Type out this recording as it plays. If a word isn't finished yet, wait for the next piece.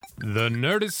The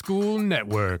Nerdist School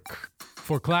Network.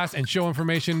 For class and show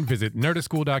information, visit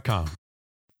nerdistschool.com.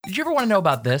 Did you ever want to know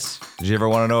about this? Did you ever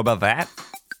want to know about that?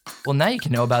 Well, now you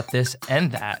can know about this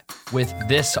and that with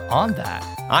This on That.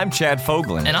 I'm Chad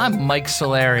Foglin. And I'm Mike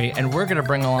Solari, and we're going to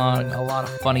bring along a lot of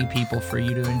funny people for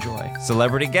you to enjoy.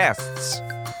 Celebrity guests.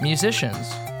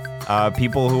 Musicians.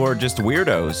 People who are just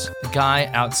weirdos. The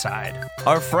guy outside.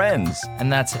 Our friends.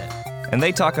 And that's it. And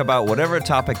they talk about whatever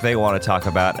topic they want to talk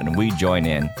about, and we join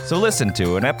in. So listen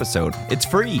to an episode. It's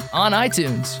free. On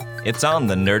iTunes. It's on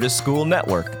the Nerdist School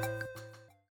Network.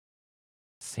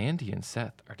 Sandy and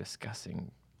Seth are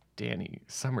discussing Danny,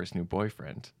 Summer's new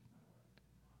boyfriend.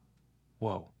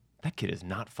 Whoa, that kid is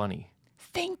not funny.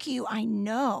 Thank you, I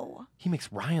know. He makes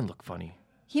Ryan look funny.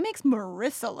 He makes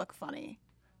Marissa look funny.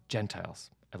 Gentiles,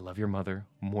 I love your mother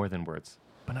more than words,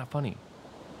 but not funny.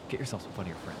 Get yourself some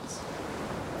funnier friends.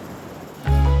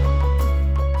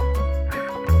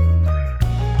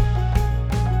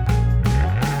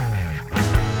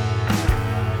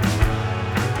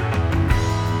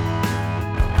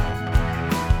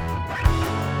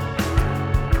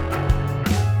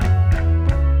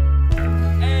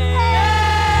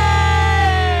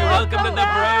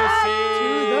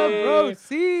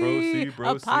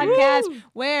 A podcast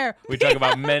where we talk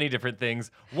about many different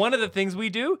things. One of the things we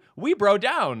do, we bro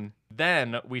down.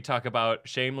 Then we talk about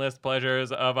shameless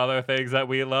pleasures of other things that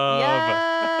we love.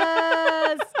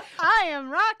 Yes. I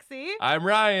am Roxy. I'm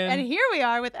Ryan. And here we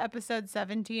are with episode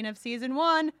 17 of season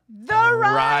 1, The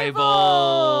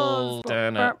Rivals.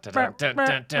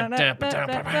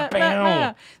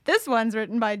 This one's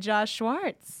written by Josh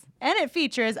Schwartz. And it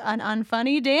features an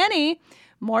unfunny Danny,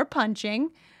 more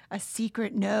punching, a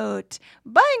secret note,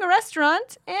 buying a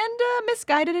restaurant, and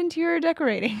misguided interior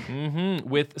decorating. Mm-hmm.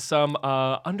 With some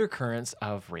undercurrents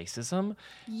of racism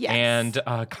and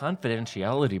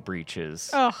confidentiality breaches.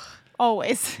 Ugh.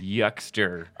 Always.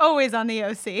 Yuckster. Always on the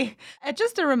OC.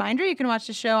 Just a reminder, you can watch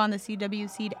the show on the CW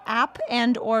Seed app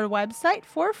and or website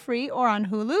for free, or on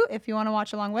Hulu if you want to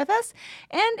watch along with us.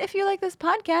 And if you like this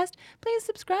podcast, please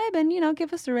subscribe and,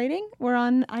 give us a rating. We're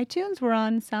on iTunes, we're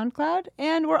on SoundCloud,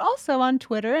 and we're also on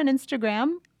Twitter and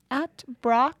Instagram at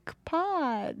BRO.C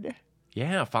Pod.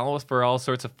 Yeah, follow us for all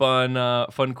sorts of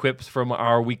fun quips from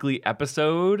our weekly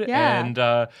episode. Yeah.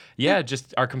 And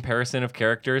just our comparison of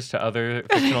characters to other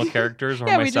fictional characters or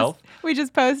myself. We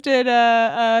just posted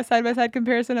a side-by-side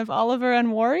comparison of Oliver and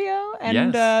Wario.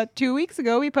 And 2 weeks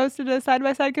ago, we posted a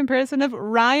side-by-side comparison of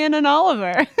Ryan and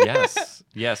Oliver.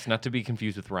 Yes, not to be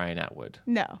confused with Ryan Atwood.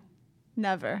 No.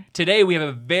 Never. Today we have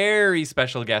a very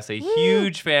special guest, a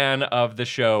huge fan of the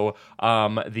show,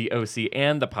 the OC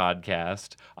and the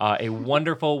podcast, a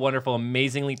wonderful, wonderful,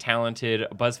 amazingly talented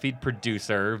BuzzFeed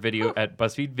producer at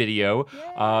BuzzFeed Video.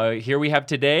 Here we have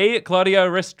today Claudia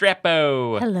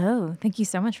Restrepo. Hello. Thank you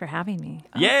so much for having me.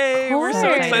 Yay! We're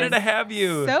so excited to have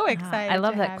you. So excited. I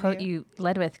love that quote you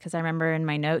led with, because I remember in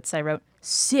my notes I wrote,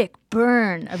 "Sick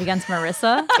burn" up against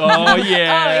Marissa. Oh,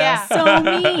 yeah. So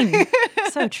mean.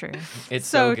 So true. It's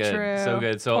so good. True. So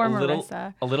good. So Poor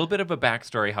a little bit of a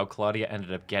backstory how Claudia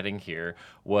ended up getting here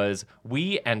was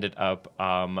we ended up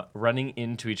running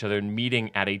into each other and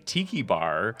meeting at a tiki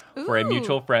bar for a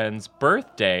mutual friend's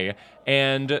birthday,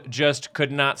 and just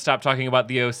could not stop talking about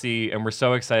the OC, and we're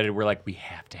so excited. We're like, we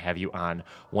have to have you on.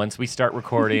 Once we start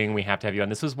recording, we have to have you on.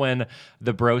 This was when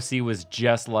the BRO.C was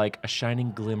just like a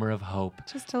shining glimmer of hope.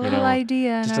 Just a little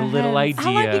idea. Just a little idea.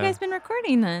 How long have you guys been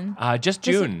recording then? Just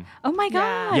June. Oh my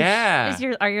gosh.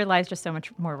 Yeah. Are your lives just so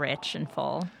much more rich and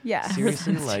full? Yeah.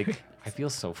 Seriously, I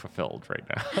feel so fulfilled right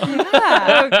now.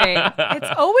 Yeah. Okay. It's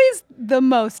always the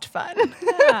most fun.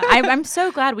 Yeah. I'm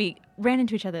so glad we ran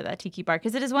into each other at that tiki bar,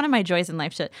 because it is one of my joys in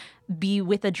life to be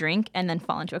with a drink and then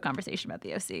fall into a conversation about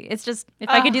the OC. It's just, if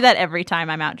I could do that every time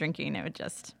I'm out drinking, it would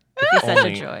just be such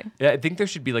a joy. Yeah, I think there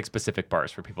should be specific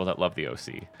bars for people that love the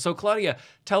OC. So Claudia,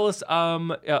 tell us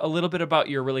a little bit about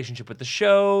your relationship with the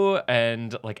show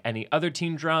and any other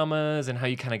teen dramas and how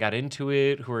you kind of got into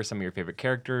it. Who are some of your favorite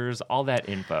characters? All that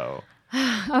info.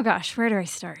 Oh gosh, where do I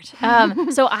start?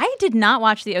 So I did not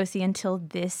watch the OC until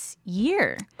this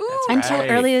year. Until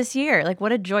early this year.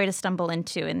 What a joy to stumble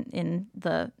into in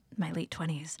my late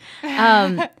 20s.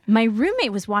 My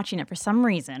roommate was watching it for some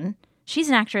reason. She's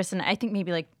an actress, and I think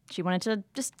maybe she wanted to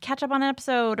just catch up on an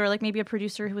episode, or maybe a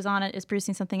producer who was on it is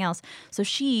producing something else. So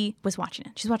she was watching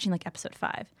it. She's watching episode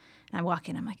 5. And I walk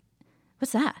in, I'm like,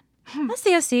 what's that? That's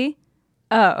the OC.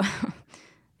 Oh,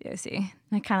 the OC.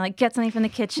 And I kind of get something from the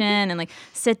kitchen and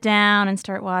sit down and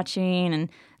start watching and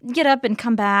get up and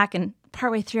come back and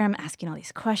partway through, I'm asking all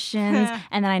these questions,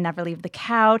 and then I never leave the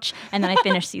couch, and then I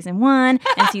finish season 1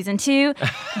 and season 2.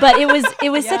 But it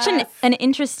was such an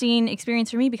interesting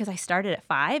experience for me because I started at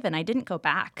 5 and I didn't go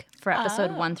back for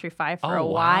episode 1 through 5 for a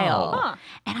while. Huh.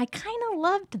 And I kind of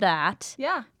loved that.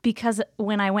 Yeah. Because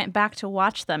when I went back to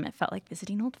watch them, it felt like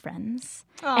visiting old friends.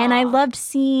 And I loved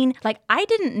seeing, like, I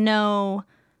didn't know,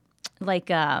 like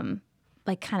kind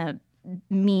of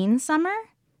mean Summer.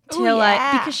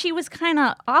 Because she was kind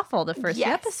of awful the first few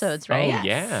episodes, right? Oh,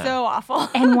 yeah. So awful.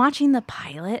 And watching the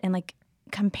pilot and like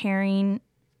comparing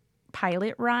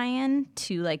pilot Ryan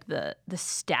to like the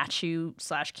statue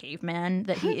 / caveman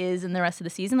that he is in the rest of the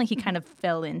season, like he kind of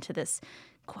fell into this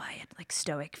quiet, like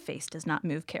stoic face does not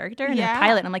move character in the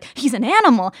pilot. And I'm like, he's an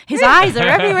animal. His eyes are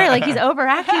everywhere. Like he's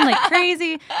overacting like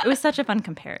crazy. It was such a fun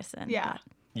comparison. Yeah.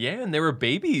 Yeah, and they were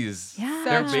babies. Yeah.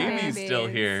 They're Such babies babies. still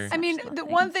here. I mean, the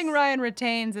one thing Ryan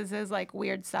retains is his like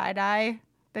weird side eye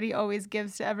that he always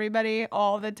gives to everybody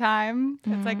all the time.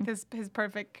 It's like his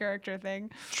perfect character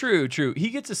thing. True. He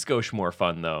gets a skosh more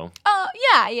fun, though. Oh,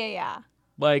 yeah.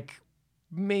 Like,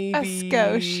 maybe...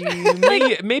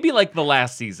 skosh. maybe like the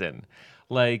last season.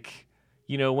 Like,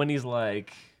 you know, when he's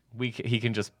like... he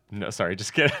can just... No, sorry,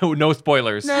 just kidding. No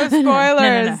spoilers. No spoilers.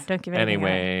 No. Don't give it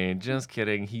Anyway, just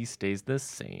kidding. He stays the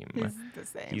same. He's the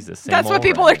same. He's the same. That's what old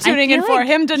people Ryan. are tuning in for.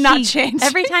 Him to not change.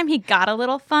 Every time he got a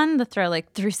little fun, the throw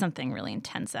like threw something really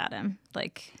intense at him.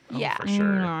 Like, Yeah. For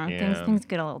sure. things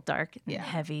get a little dark and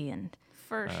heavy and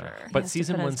For sure. But has to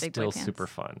season put on his 1's big boy still pants. super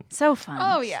fun. so fun.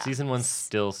 Oh, yeah. Season 1's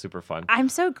still super fun. I'm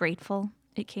so grateful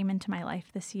it came into my life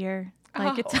this year.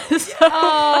 Like it's so,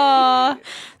 Oh,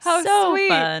 how so sweet.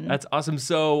 fun. That's awesome.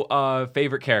 So,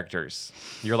 favorite characters.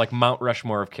 You're like Mount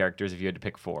Rushmore of characters if you had to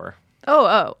pick 4.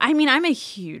 Oh. I mean, I'm a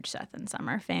huge Seth and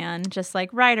Summer fan. Just like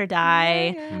ride or die.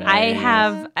 Nice.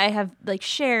 I have like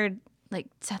shared like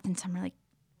Seth and Summer like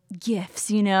gifts,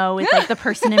 you know, with like the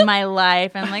person in my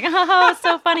life. And I'm like, oh, it's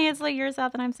so funny. It's like you're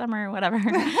Seth and I'm Summer or whatever.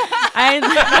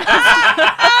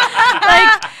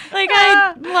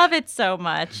 I love it so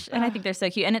much. And I think they're so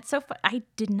cute. And it's so fun. I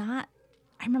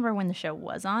remember when the show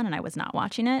was on and I was not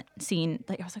watching it, seeing,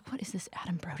 like, I was like, what is this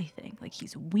Adam Brody thing? Like,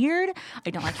 he's weird. I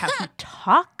don't like how he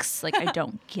talks. Like, I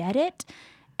don't get it.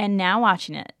 And now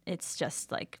watching it, it's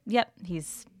just like, yep,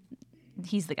 he's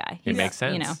the guy. It makes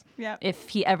sense. You know, Yep. if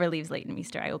he ever leaves Leighton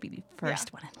Meester, I will be the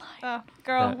first one in line. Oh,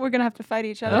 girl, we're going to have to fight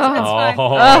each other. Oh, It's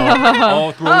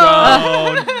fine. throw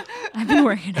down. I've been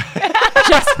working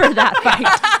just for that fight.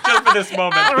 Just for this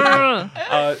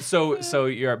moment. So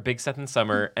you're a big Seth and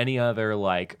Summer. Any other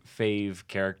like fave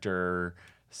character?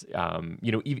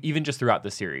 You know, even just throughout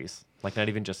the series, like not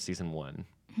even just season 1.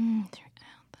 Throughout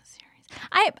the series,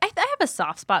 I have a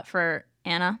soft spot for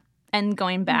Anna. And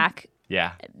going back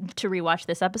Yeah. to rewatch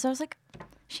this episode, I was like,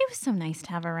 she was so nice to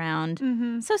have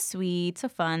around. So sweet, so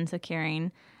fun, so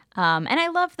caring. And I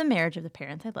love the marriage of the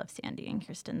parents. I love Sandy and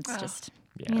Kirsten's just,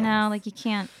 you know, like you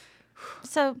can't.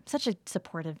 Such a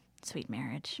supportive, sweet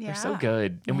marriage. Yeah. They're so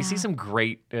good. And we see Yeah. some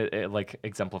great like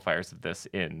exemplifiers of this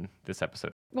in this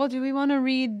episode. Well, do we want to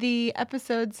read the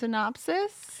episode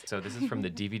synopsis? So this is from the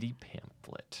DVD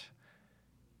pamphlet.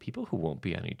 People who won't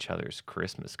be on each other's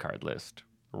Christmas card list.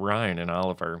 Ryan and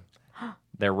Oliver.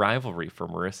 Their rivalry for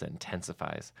Marissa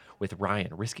intensifies, with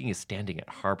Ryan risking his standing at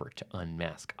Harbor to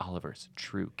unmask Oliver's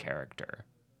true character.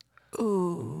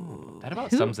 Ooh. That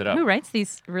about sums it up. Who writes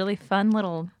these really fun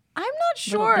little... I'm not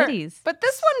sure, ditties. but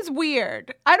this one's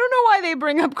weird. I don't know why they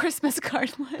bring up Christmas card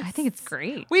lists. I think it's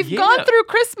great. We've Yeah. gone through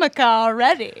Christmas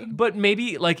already. But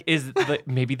maybe like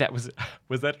maybe that was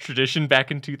that tradition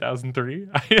back in 2003?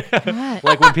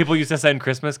 Like when people used to send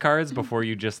Christmas cards before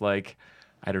you just like,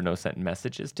 I don't know, sent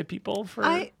messages to people for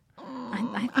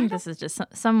I think this is just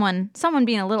someone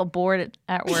being a little bored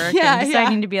at work Yeah, and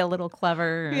deciding to be a little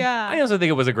clever. Yeah. I also think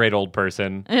it was a great old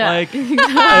person. Yeah. Like,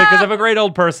 because if a great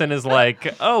old person is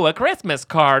like, oh, a Christmas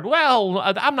card. Well,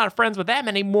 I'm not friends with them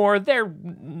anymore. They're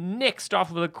nixed off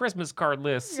of the Christmas card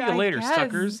list. See you I later, guess.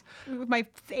 suckers. My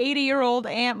 80-year-old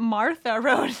Aunt Martha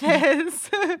wrote this.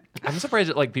 I'm surprised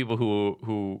at like people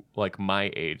who like my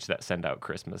age that send out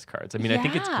Christmas cards. I mean, I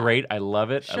think it's great. I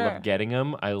love it. I Sure. love getting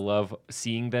them. I love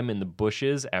seeing them in the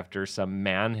bushes after some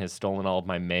man has stolen all of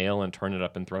my mail and torn it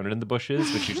up and thrown it in the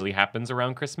bushes, which usually happens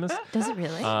around Christmas. Does it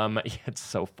really? Yeah, it's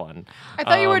so fun. I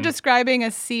thought you were describing a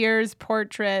Sears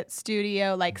portrait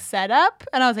studio like setup,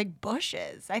 and I was like,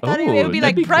 bushes. I thought it Ooh, would be that'd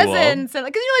like be cool. presents, and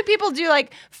because you know, like people do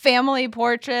like family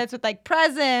portraits with like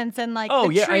presents and like Oh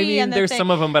the yeah, tree I mean, and the there's thing.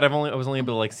 some of them, but I was only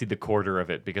able to like see the quarter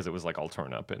of it because it was like all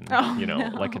torn up and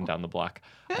like down the block.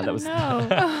 That was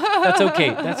that's okay.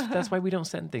 That's why we don't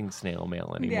send things snail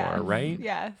mail anymore, Yeah, right?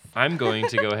 Yes. I'm going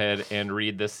to go ahead and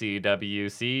read the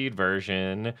CWC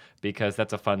version because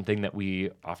that's a fun thing that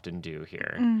we often do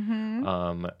here.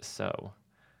 So,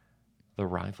 the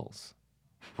rivals.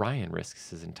 Ryan risks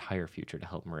his entire future to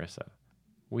help Marissa.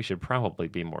 We should probably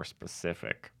be more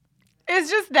specific. It's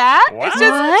just that? What? It's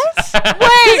just What?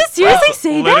 Wait, does it seriously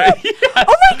say that? Yes.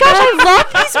 Oh my gosh, I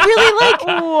love these really like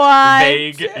what?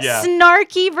 Vague, yeah.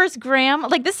 Snarky versus grandma.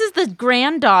 Like this is the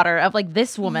granddaughter of like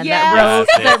this woman Yes.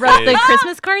 that wrote the Yes.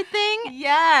 Christmas card thing.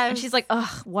 yes. And she's like,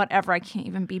 ugh, whatever. I can't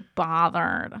even be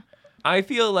bothered. I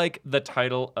feel like the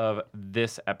title of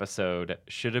this episode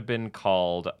should have been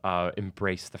called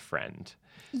Embrace the Friend.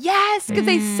 yes, because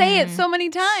they say it so many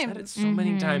times. Said it so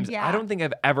many times. Yeah. I don't think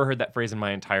I've ever heard that phrase in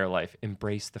my entire life.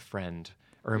 Embrace the friend.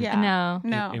 Or Yeah.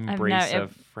 No. embrace I've a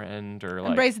friend. Or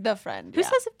like, Embrace the friend. Who yeah.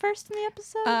 says it first in the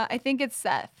episode? I think it's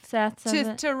Seth. Seth says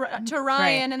it. To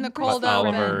Ryan in the cold About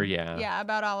open. Oliver, yeah. Yeah,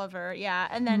 about Oliver. Yeah.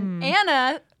 And then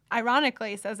Anna,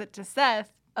 ironically, says it to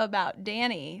Seth about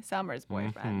Danny, Summer's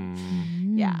boyfriend.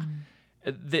 Yeah.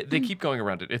 They keep going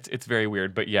around it. It's very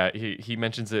weird. But yeah, he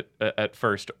mentions it at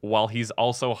first while he's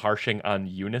also harshing on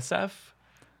UNICEF.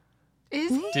 Is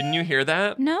he? Didn't you hear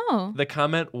that? No. The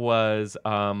comment was,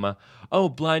 oh,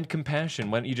 blind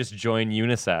compassion. Why don't you just join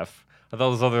UNICEF?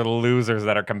 Those other losers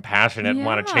that are compassionate and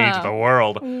want to change Yeah. the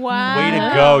world. Wow. Way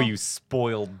to go, you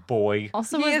spoiled boy.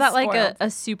 Also, He was is that like spoiled. a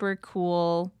super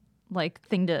cool like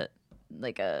thing to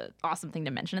like a awesome thing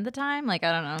to mention at the time? Like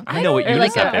I don't know. I know what or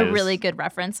like UNICEF a is. really good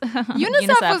reference.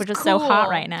 UNICEF was which is so hot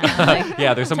cool. right now. Like,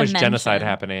 Yeah, there's so to much genocide mention.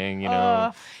 happening, you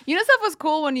know. UNICEF was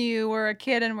cool when you were a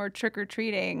kid and were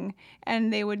trick-or-treating,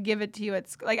 and they would give it to you at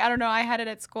like I don't know, I had it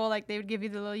at school, like they would give you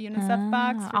the little UNICEF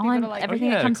box for people to like. everything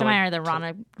yeah, that comes to collect- mind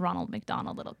are the Ronald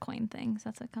McDonald little coin things.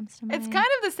 That's what comes to mind. It's kind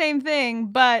of the same thing,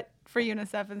 but for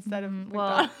UNICEF instead of well,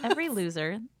 McDonald's. every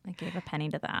loser I gave a penny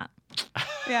to that.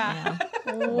 Yeah.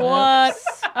 You know. What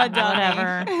a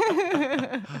dummy.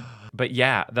 Whatever. But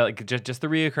yeah, just the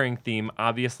reoccurring theme.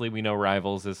 Obviously, we know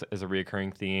Rivals is a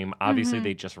reoccurring theme. Obviously,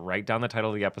 they just write down the title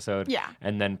of the episode. Yeah.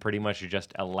 And then pretty much you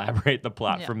just elaborate the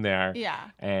plot Yeah. from there. Yeah.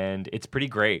 And it's pretty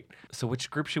great. So which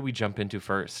group should we jump into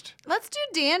first? Let's do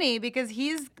Danny because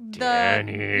he's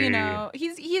Danny. you know,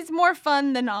 he's more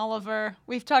fun than Oliver.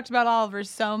 We've talked about Oliver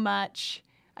so much.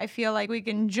 I feel like we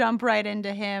can jump right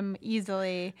into him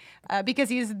easily because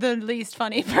he's the least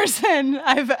funny person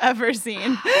I've ever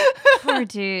seen. Poor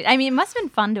dude. I mean, it must have been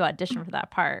fun to audition for that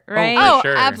part, right? for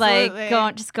sure. Absolutely.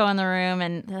 Like just go in the room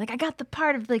and they're like, I got the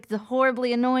part of like the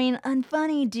horribly annoying,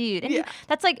 unfunny dude. And Yeah.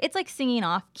 that's like it's like singing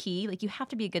off key. Like you have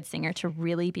to be a good singer to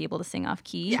really be able to sing off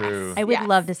key. True. I would Yes.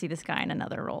 love to see this guy in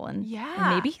another role, and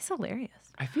Yeah. maybe he's hilarious.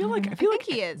 I feel like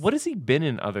he is. What has he been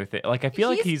in other things? Like I feel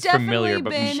like he's definitely familiar,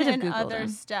 but been should have in Googled other him.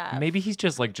 stuff. maybe he's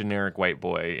just like generic white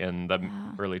boy in the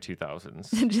early 2000s.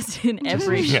 Just in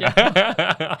every show.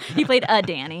 He played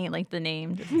Danny, like the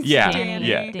name. Just Yeah, Danny,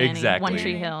 yeah, Danny, exactly. One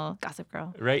Tree Hill, Gossip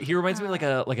Girl. Right? He reminds me like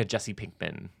a Jesse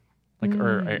Pinkman. Like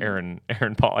or Aaron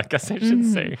Paul, I guess I should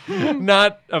say.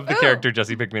 Not of the character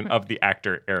Jesse Pinkman, of the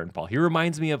actor Aaron Paul. He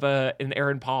reminds me of an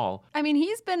Aaron Paul I mean,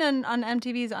 he's been on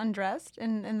MTV's Undressed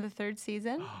in the third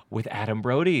season. with Adam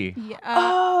Brody.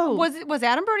 Yeah. Was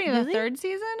Adam Brody in the third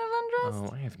season of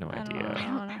Undressed? Oh, I have no I idea.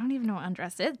 I don't even know what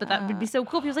Undressed is, but that would be so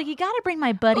cool. He was like, you got to bring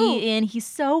my buddy in. He's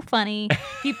so funny.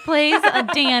 He plays a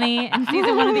Danny in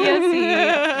season 1 of the OC.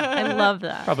 I love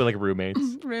that. Probably like roommates.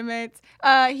 Roommates.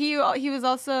 He was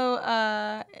also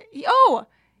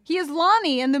he is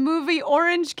Lonnie in the movie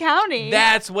Orange County.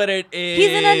 That's what it is. He's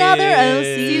in another OC.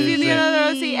 He's in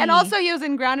another OC, and also he was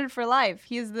in Grounded for Life.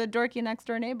 He's the dorky next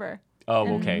door neighbor.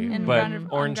 Oh, okay. in But Grounded- on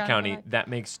Orange Grounded County, for Life. that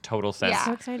makes total sense. Yeah.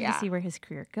 So excited to see where his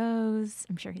career goes.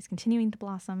 I'm sure he's continuing to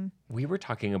blossom. We were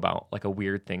talking about like a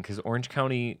weird thing because Orange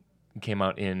County came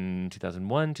out in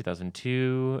 2001,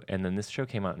 2002, and then this show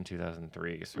came out in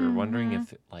 2003. So we were wondering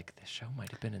if like this show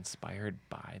might have been inspired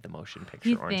by the motion picture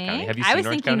You Orange think? County. Have you I seen was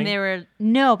Orange thinking County? they were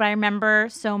but I remember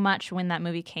so much when that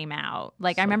movie came out.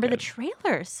 Like I So remember good. the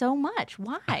trailer so much.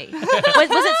 Why? was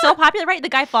it so popular? Right, the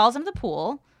guy falls into the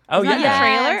pool. Oh, Was that yeah. the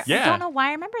trailer. Yeah. I don't know why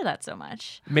I remember that so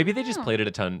much. Maybe they just played it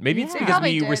a ton. Maybe it's Yeah. because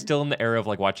Probably we were did. still in the era of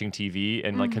like watching TV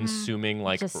and like consuming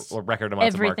like Just record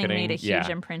amounts of Everything marketing. made a huge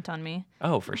imprint on me.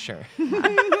 Oh, for sure.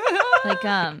 Like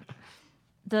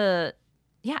I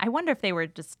wonder if they were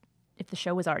just if the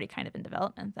show was already kind of in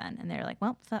development then, and they're like,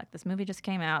 well, fuck, this movie just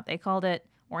came out. They called it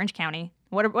Orange County.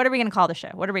 What are we gonna call the show?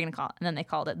 What are we gonna call it? And then they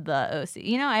called it The OC.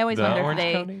 You know, I always The wonder Orange if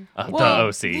they. County? The Well,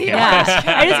 OC. Yeah,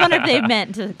 I just wonder if they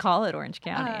meant to call it Orange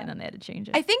County, and then they had to change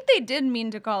it. I think they did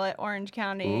mean to call it Orange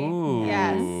County. Ooh.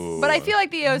 Yes. But I feel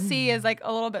like the OC is like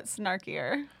a little bit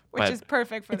snarkier. which is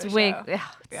perfect for It's the way. show. Yeah,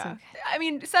 it's Yeah. so I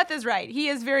mean, Seth is right. He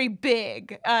is very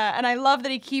big. And I love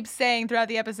that he keeps saying throughout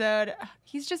the episode,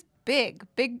 he's just big.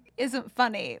 Big isn't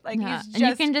funny. Like, Yeah. he's just And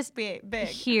you can just big.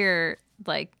 hear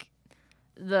like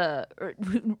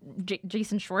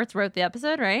Jason Schwartz wrote the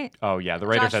episode, right? Oh yeah, the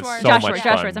writers had Schwartz. so Josh much Schwartz.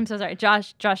 fun. Josh Schwartz. I'm so sorry.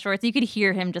 Josh Schwartz. You could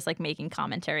hear him just like making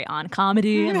commentary on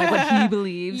comedy and like what he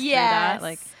believes through that.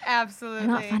 Like, absolutely.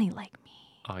 you're not funny like me.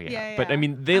 Oh yeah. Yeah, But I yeah.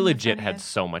 mean, they I'm the legit had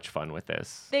funniest. so much fun with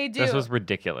this. They do. This was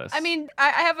ridiculous. I mean, I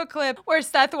have a clip where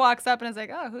Seth walks up and is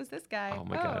like, oh, who's this guy? Oh,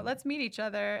 my God. Let's meet each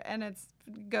other. And it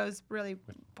goes really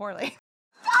poorly.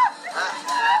 What's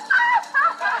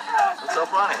so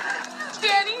funny?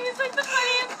 Danny, he's like the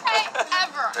funniest guy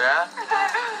ever. Yeah?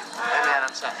 Hey, man,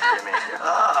 I'm Seth. Great to meet you.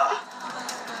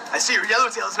 I see your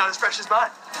yellowtail is not as fresh as mine.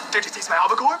 Don't you taste my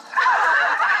albacore?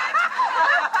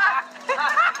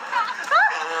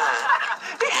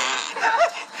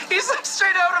 He's like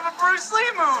straight out of a Bruce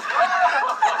Lee movie.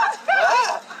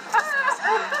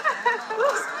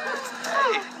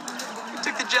 Hey, you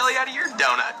took the jelly out of your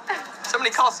donut.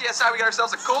 Somebody call CSI. We got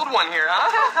ourselves a cold one here,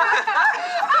 huh?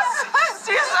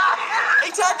 CSI!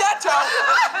 Hey, tag that toe!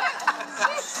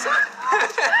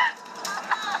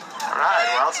 All right,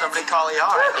 well, somebody call ER.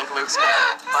 I think Luke's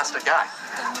got a busted guy.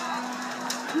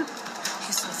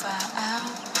 He's so far out,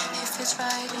 he fits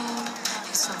right in.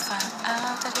 He's so far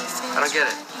out that he fits I don't get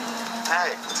it. right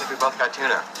in. Hey, looks like we both got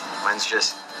tuna. Mine's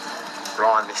just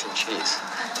raw and missing cheese.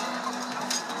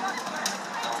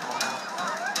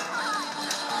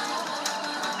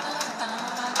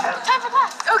 Time for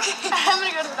class. Okay, I'm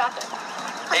gonna go to the bathroom.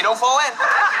 Hey, don't fall in.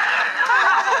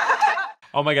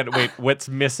 oh my god, wait, what's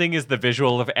missing is the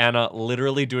visual of Anna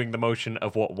literally doing the motion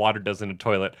of what water does in a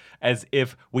toilet, as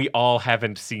if we all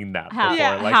haven't seen that How,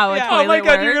 before. Like, how a yeah. toilet oh my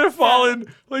god, you're gonna works. fall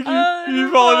in. Like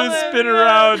you fall in and spin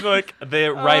around. Like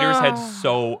the writers had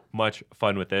so much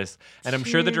fun with this, and I'm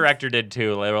sure the director did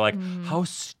too. They were like, "How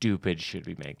stupid should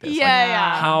we make this?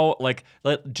 Yeah, Like,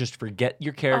 yeah. How just forget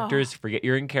your characters, forget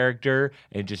you're in character,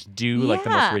 and just do like the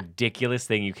most Yeah. ridiculous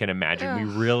thing you can imagine. We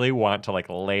really want to like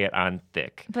lay it on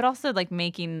thick." But also like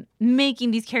making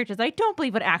these characters that I don't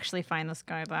believe would actually find this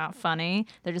guy that funny.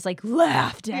 They're just like,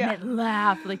 laugh, damn it,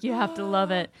 laugh. Like you have to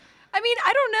love it. I mean,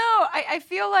 I don't know. I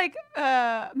feel like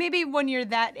maybe when you're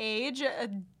that age,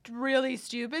 really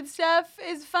stupid stuff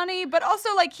is funny. But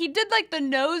also, like, he did, like, the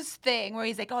nose thing where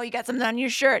he's like, oh, you got something on your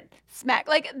shirt. Smack.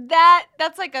 Like,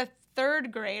 that's like a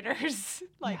third grader's,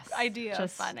 like, Yes, idea of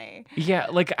just- funny. Yeah,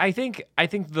 like I think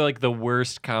the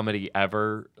worst comedy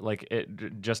ever, like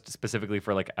it just specifically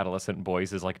for like adolescent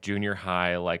boys, is like junior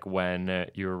high, like when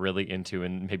you were really into,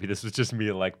 and maybe this was just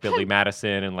me, like Billy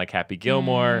Madison and like Happy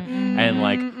Gilmore, and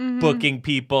like booking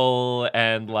people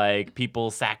and like people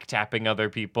sack tapping other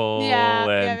people, Yeah,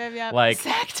 and yeah. like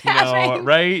Sack you know, tapping.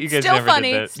 right? You guys Still never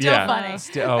funny, did that. still yeah.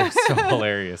 funny. Oh, so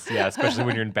hilarious. Yeah, especially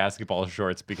when you're in basketball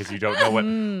shorts because you don't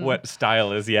know what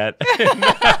style is yet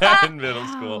in middle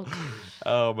school.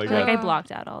 Oh my I feel like god. I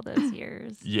blocked out all those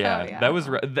years. Yeah, Oh, yeah. that was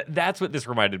that's what this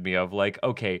reminded me of. Like,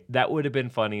 okay, that would have been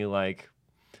funny. Like,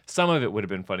 some of it would have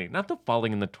been funny. Not the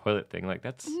falling in the toilet thing. Like,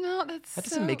 that No,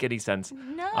 doesn't make any sense.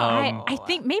 No. I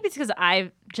think maybe it's because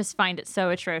I just find it so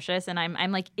atrocious, and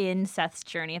I'm like in Seth's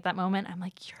journey at that moment. I'm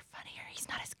like, you're funnier. He's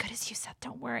not as good as you, Seth.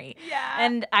 Don't worry. Yeah.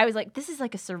 And I was like, this is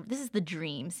the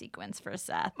dream sequence for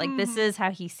Seth. Like this is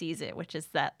how he sees it, which is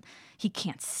that he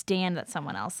can't stand that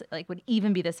someone else like would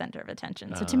even be the center of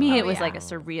attention. So to me, it was like a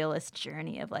surrealist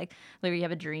journey of like, where you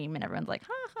have a dream and everyone's like,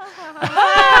 ha ha ha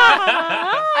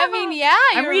ha. I mean, yeah,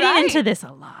 I'm you're reading right. into this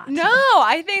a lot. No,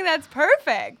 I think that's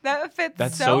perfect. That fits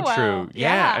That's so so well. true.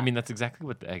 Yeah, I mean, that's exactly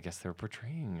what I guess they're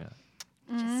portraying.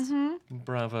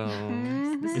 Bravo.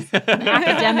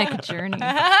 Academic journey.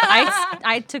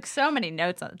 I took so many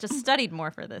notes on it. Just studied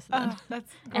more for this than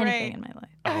That's anything great. in my life.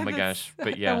 Oh my gosh.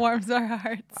 But yeah. It warms our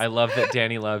hearts. I love that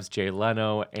Danny loves Jay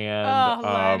Leno and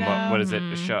Leno. what is it?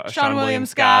 Sean William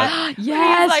Scott.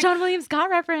 Yes, like- John William Scott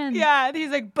reference. Yeah, and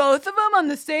he's like, both of them on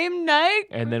the same night.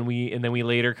 And then we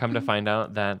later come to find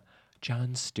out that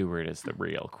Jon Stewart is the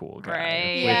real cool guy.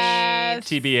 Right. Which Yes.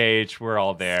 TBH, we're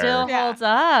all there. Still Yeah. holds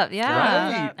up.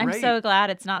 Yeah. Right, I'm right. so glad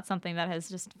it's not something that has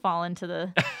just fallen to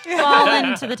the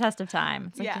test of time.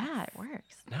 It's like, Yes. yeah, it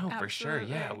works. No, for sure.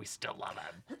 Yeah, Absolutely. we still love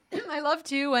him. I love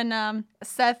too when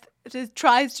Seth just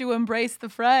tries to embrace the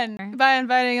friend by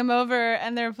inviting him over,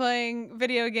 and they're playing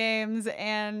video games,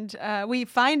 and we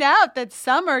find out that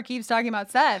Summer keeps talking about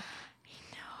Seth.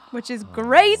 which is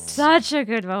great. Such a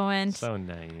good moment. So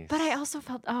nice. But I also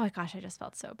felt, oh my gosh, I just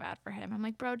felt so bad for him. I'm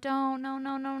like, bro, don't,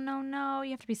 no.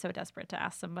 You have to be so desperate to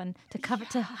ask someone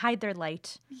to hide their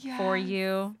light for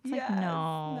you. It's like,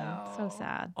 no. So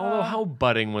sad. Although, how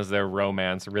budding was their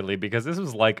romance, really? Because this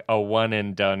was like a one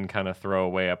and done kind of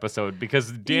throwaway episode.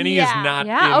 Because Danny is not.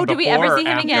 Yeah. In Did we ever see him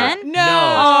after. again? No.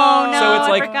 Oh no. So it's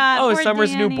like, I forgot. oh, Poor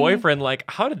Summer's Danny. new boyfriend. Like,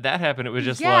 how did that happen? It was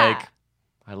just like,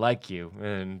 I like you,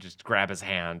 and just grab his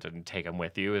hand and take him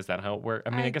with you. Is that how it works? I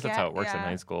mean, I guess that's how it works in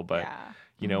high school. But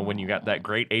you know, when you got that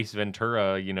great Ace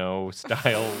Ventura,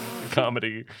 style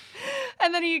comedy.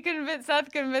 And then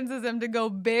Seth convinces him to go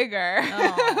bigger,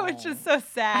 which is so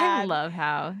sad. I love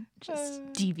how just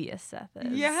devious Seth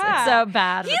is. Yeah. It's so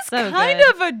bad. He's so kind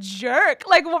good. of a jerk.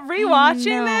 Like, rewatching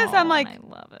this, I'm like, I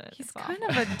love it. he's kind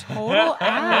of a total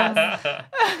ass.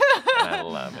 I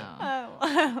love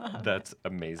it. That's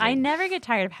amazing. I never get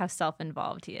tired of how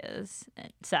self-involved he is,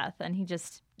 Seth, and he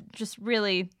just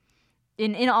really,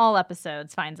 in all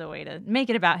episodes, finds a way to make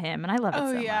it about him, and I love it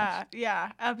so much.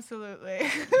 Yeah, absolutely.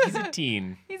 He's a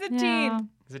teen. He's a teen.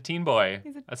 He's a teen boy.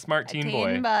 He's a smart teen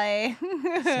boy.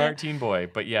 Smart teen boy.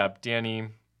 But yeah, Danny,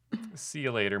 see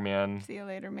you later, man. See you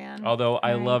later, man. Although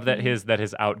I love that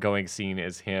his outgoing scene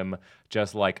is him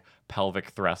just like pelvic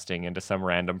thrusting into some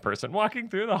random person walking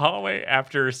through the hallway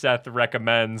after Seth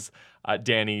recommends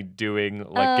Danny doing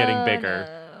getting bigger.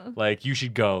 No. Like, you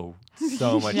should go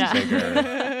so much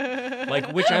bigger.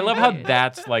 Like, which I love how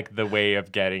that's like the way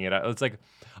of getting it. It's like,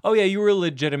 oh yeah, you were a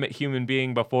legitimate human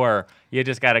being before. You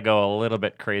just got to go a little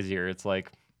bit crazier. It's like,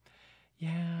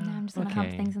 yeah. No, I'm just gonna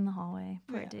hump things in the hallway.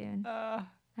 Poor dude.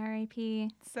 R.I.P.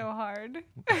 So hard.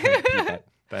 that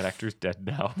actor's dead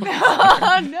now.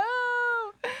 Oh no.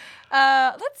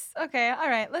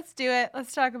 Let's do it.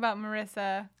 Let's talk about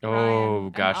Marissa. Oh Ryan,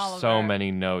 gosh, and so Oliver.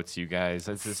 many notes, you guys.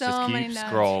 Let's just So keep many notes.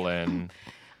 scrolling.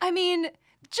 I mean,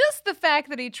 just the fact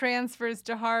that he transfers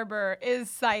to Harbor is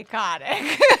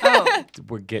psychotic.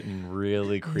 We're getting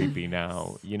really creepy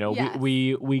now. Yes.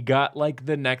 We got like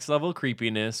the next level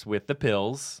creepiness with the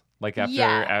pills. Like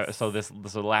after, so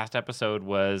the last episode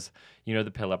was,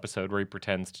 the pill episode where he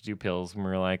pretends to do pills, and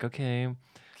we're like, okay,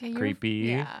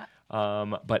 creepy. Yeah.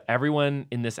 But everyone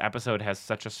in this episode has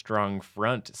such a strong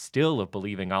front still of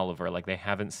believing Oliver. Like, they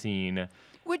haven't seen.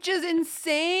 Which is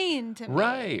insane to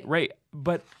me. Right.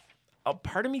 But a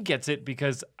part of me gets it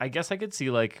because I guess I could see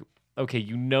like, okay,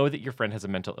 you know that your friend has a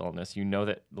mental illness. You know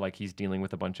that like he's dealing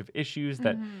with a bunch of issues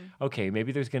that, okay,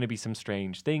 maybe there's going to be some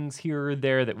strange things here or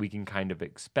there that we can kind of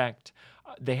expect.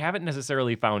 They haven't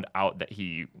necessarily found out that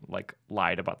he like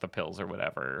lied about the pills or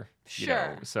whatever.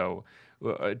 Sure. So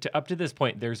up to this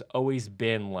point, there's always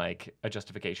been like a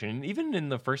justification. And even in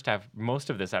the first half,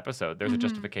 most of this episode, there's a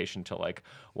justification to like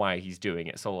why he's doing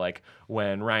it. So like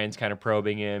when Ryan's kind of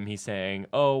probing him, he's saying,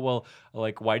 oh, well,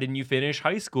 like, why didn't you finish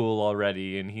high school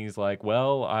already? And he's like,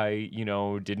 well, I,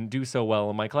 didn't do so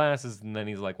well in my classes. And then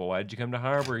he's like, well, why did you come to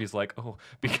Harbor? He's like, oh,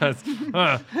 because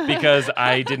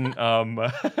I didn't,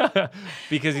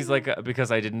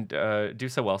 because I didn't do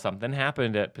so well. Something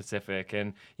happened at Pacific.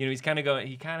 And, he kind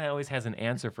of always has an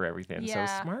answer for everything. Yeah.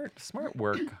 So smart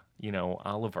work,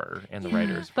 Oliver and the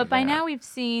writers. But by that. now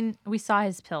we saw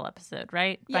his pill episode,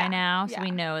 right? Yeah. By now, so Yeah.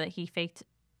 we know that he faked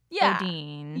Yeah.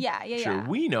 Odin. Yeah. Sure,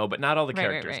 we know, but not all the Right,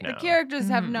 characters right. know. The characters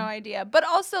have no idea. But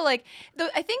also, like,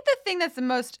 I think the thing that's the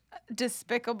most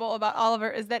despicable about Oliver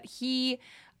is that he,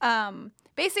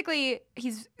 basically,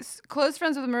 he's close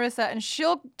friends with Marissa, and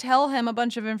she'll tell him a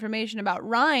bunch of information about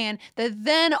Ryan that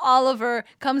then Oliver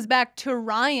comes back to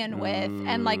Ryan with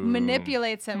and, like,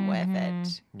 manipulates him with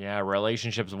it. Yeah,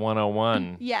 relationships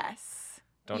 101. Yes.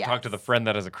 Don't talk to the friend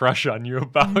that has a crush on you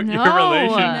about your No.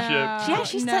 relationship. Yeah,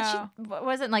 she said she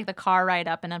wasn't like the car ride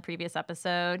up in a previous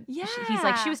episode. Yeah. He's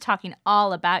like, she was talking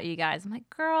all about you guys. I'm like,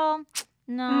 girl,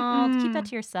 no, keep that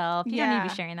to yourself. You don't need to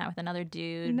be sharing that with another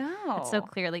dude. No. It's so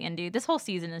clearly into you. This whole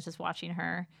season is just watching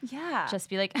her just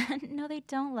be like, no, they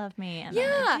don't love me. And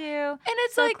then they do. And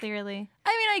it's so like, clearly.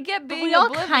 I mean, I get being But we all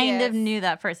oblivious. kind of knew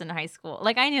that person in high school.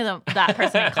 Like, I knew that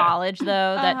person in college, though,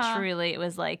 that truly it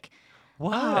was like,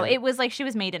 What? oh, it was like she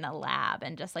was made in a lab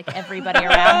and just like everybody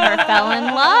around her fell in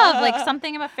love. Like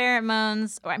something about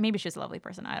pheromones, or maybe she was a lovely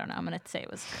person. I don't know. I'm going to say it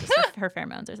was just her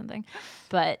pheromones or something.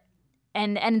 But,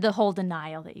 and the whole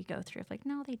denial that you go through of like,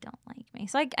 no, they don't like me.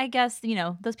 So I guess,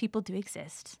 those people do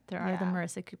exist. There are the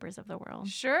Marissa Coopers of the world.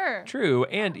 Sure. True.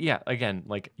 And yeah, again,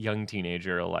 like young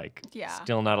teenager, like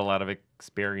still not a lot of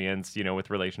experience, with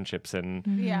relationships and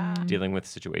dealing with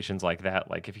situations like that.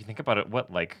 Like if you think about it,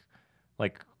 what like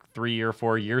 3 or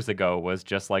 4 years ago was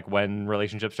just like when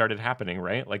relationships started happening,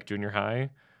 right? Like junior high.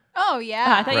 Oh, Oh,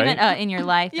 yeah. I thought you Right? meant in your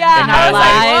life. Yeah, and in I our was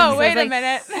like, lives. whoa, I was wait a like,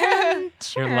 minute.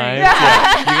 Sure. Your lives?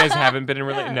 Yeah. You guys haven't been in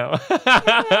relation? No.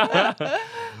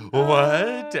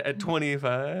 What? At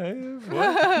 25?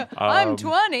 What? I'm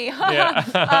 20. Yeah.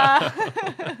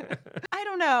 I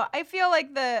don't know. I feel like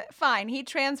fine, he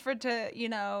transferred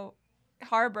to,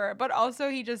 Harbor, but also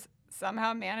he just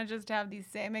somehow manages to have the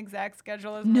same exact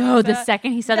schedule as No, Melissa. the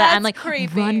second he said that, I'm That's like,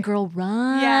 creepy. run, girl,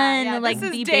 run. Yeah, like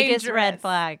this is the biggest red dangerous.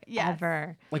 flag Yes.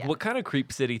 ever. Like, what kind of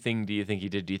creep city thing do you think he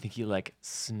did? Do you think he,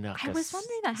 snuck I was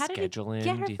wondering that. How did he schedule in?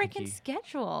 get her Do you think freaking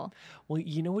schedule? Well,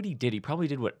 you know what he did? He probably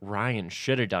did what Ryan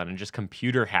should have done and just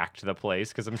computer hacked the place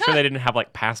because I'm sure they didn't have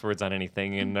passwords on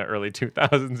anything in the early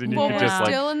 2000s, and you Well, could we're just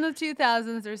still in the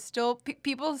 2000s. There's still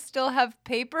people still have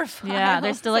paper files. Yeah,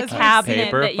 there's still a as we cabinet say.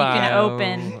 Paper that you can file.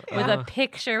 open with a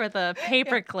picture with a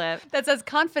paper clip. that says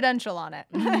confidential on it.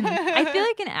 I feel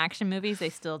like in action movies they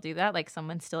still do that. Like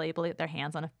someone's still able to get their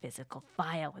hands on a physical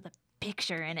file with a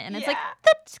picture in it, and it's like,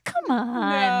 come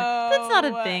on, that's not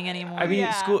a thing anymore. I mean,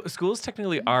 Yeah. schools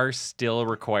technically are still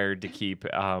required to keep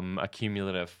a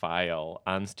cumulative file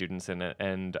on students,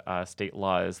 and state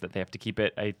law is that they have to keep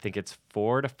it. I think it's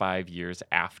 4 to 5 years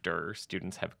after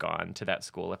students have gone to that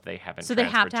school if they haven't. So they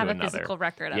have transferred to have a another. physical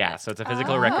record of Yeah, it. so it's a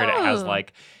physical record.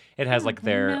 It has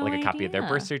their no a copy of their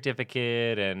idea. birth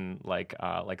certificate and like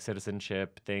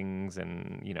citizenship things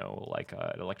and an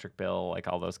electric bill,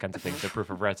 all those kinds of things. Their proof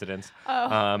of residence.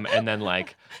 And then to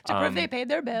prove they paid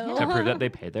their bill. to prove that they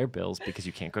paid their bills because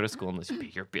you can't go to school unless you pay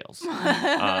your bills.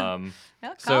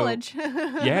 Well, so- college.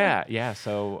 yeah.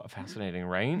 So fascinating,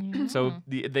 right? So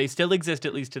they still exist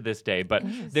at least to this day, but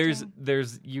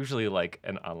there's usually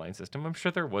an online system. I'm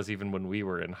sure there was even when we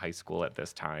were in high school at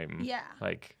this time. Yeah.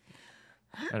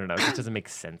 I don't know. It just doesn't make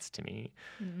sense to me.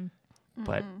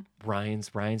 But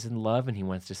Ryan's in love, and he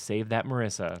wants to save that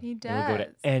Marissa. He He'll go to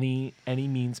does. any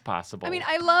means possible. I mean,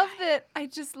 I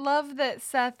just love that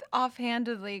Seth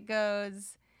offhandedly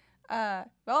goes,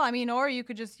 or you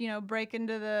could just, break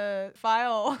into the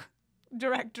file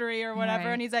directory or whatever.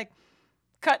 Right. And he's like,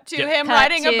 cut to Yeah. him Cut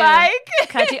riding a to- bike.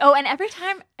 And every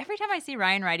time I see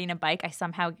Ryan riding a bike,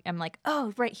 I'm like,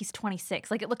 oh, right, he's 26.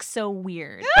 Like, it looks so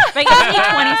weird. Right? Isn't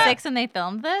he 26 when they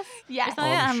filmed this? Yes. Or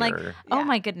something? I'm like, sure. oh Yeah.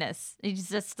 my goodness. He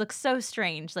just looks so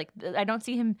strange. Like, I don't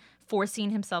see him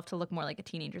forcing himself to look more like a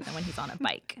teenager than when he's on a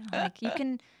bike. I'm like, you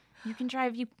can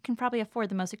drive, you can probably afford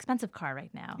the most expensive car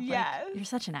right now. Like, Yes. you're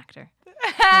such an actor.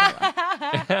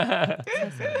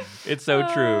 It's so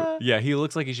true. Yeah, he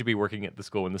looks like he should be working at the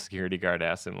school when the security guard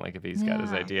asks him, if he's got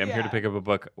his idea. I'm here to Yeah. pick up a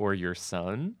book, or your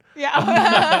son.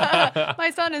 Yeah.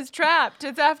 My son is trapped.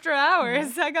 It's after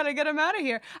hours. I got to get him out of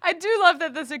here. I do love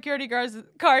that the security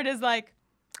card is like,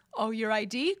 oh, your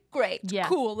ID? Great. Yeah.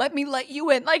 Cool. Let me let you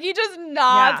in. Like, he just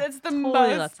nods. Yeah, It's the totally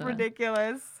most lets him in.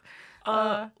 ridiculous.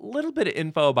 Little bit of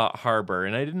info about Harbor,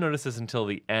 and I didn't notice this until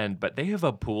the end, but they have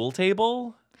a pool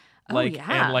table.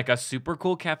 yeah. And a super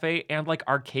cool cafe and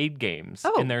arcade games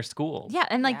in their school. Yeah,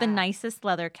 and the Yeah. nicest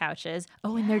leather couches.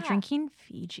 Oh, and they're drinking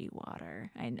Fiji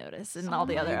water. I noticed in all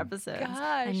the other episodes.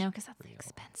 I gosh. know, because that's the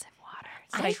expensive water.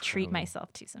 So I treat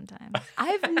myself to sometimes.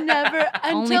 I've never,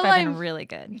 Only until if I've been really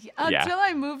good.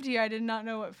 I moved here, I did not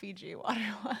know what Fiji water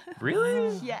was.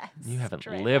 Really? Yes. You haven't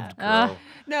straight lived, up. girl.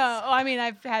 No, I mean,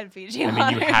 I've had Fiji I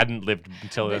water. mean, you hadn't lived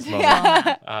until this moment.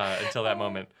 Yeah. Until that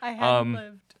moment. I hadn't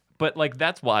lived. But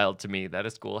that's wild to me that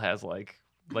a school has I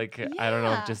don't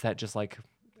know, just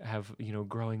have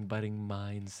growing budding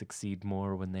minds succeed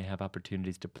more when they have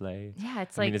opportunities to play. Yeah,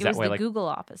 it's I mean, like is it that was why, the Google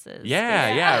offices.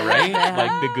 Yeah, right.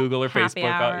 Like the Google or Happy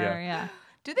Facebook. hour, Yeah. yeah.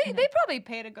 Do they probably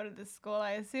pay to go to this school,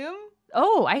 I assume?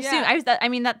 Oh, I assume. Yeah. I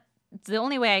mean, that's the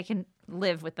only way I can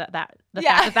live with the fact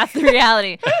Yeah. that that's the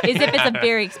reality is if it's a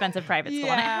very expensive private school,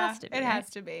 and it has to be. It right? has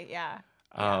to be, yeah.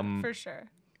 For sure.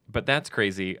 But that's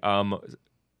crazy.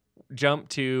 Jump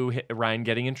to Ryan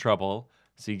getting in trouble.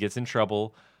 So he gets in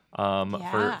trouble for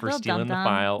Little stealing the dum-dum.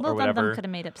 file Little or whatever. Dum-dum could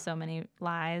have made up so many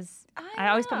lies. I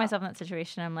always put myself in that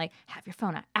situation. I'm like, have your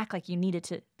phone out. Act like you needed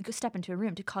to go step into a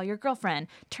room to call your girlfriend.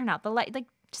 Turn out the light. Like,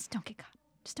 just don't get caught.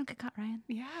 Just don't get caught, Ryan.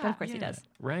 Yeah. But of course he does.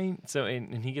 Right? So,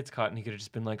 and he gets caught and he could have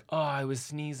just been like, oh, I was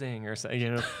sneezing or something,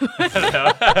 I don't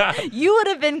know. You would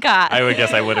have been caught. I would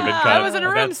guess I would have been caught. I was in a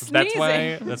room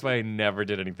that's why I never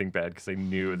did anything bad, because I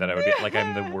knew that I would get,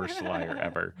 I'm the worst liar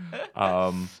ever.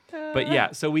 But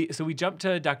yeah, so we jump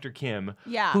to Dr. Kim,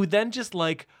 Yeah. who then just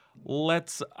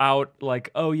lets out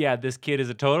oh yeah, this kid is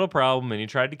a total problem and he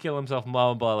tried to kill himself and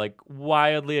blah blah blah,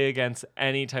 wildly against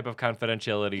any type of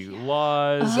confidentiality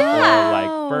laws or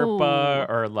FERPA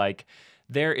or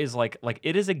there is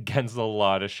it is against the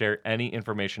law to share any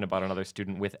information about another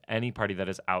student with any party that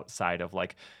is outside of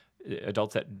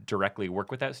adults that directly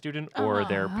work with that student or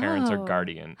their parents or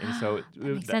guardian. And so that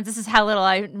makes sense. This is how little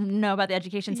I know about the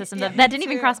education system. That didn't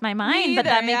even cross my mind, but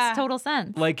that makes total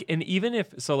sense. Like, and even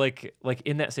if so, like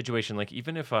in that situation, like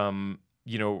even if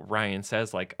Ryan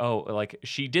says like, oh, like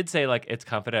she did say like it's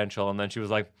confidential, and then she was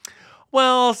like,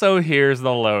 well, so here's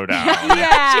the lowdown. Well,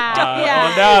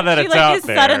 now that it's out is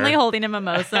there. Suddenly holding a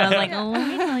mimosa. I was like, let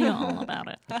me tell you all about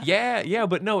it. Yeah,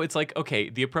 but no, it's like, okay,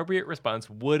 the appropriate response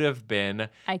would have been,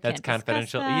 that's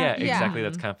confidential. That. Yeah, exactly.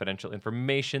 That's confidential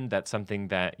information. That's something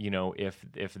that,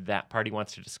 if that party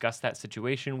wants to discuss that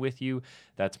situation with you,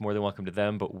 that's more than welcome to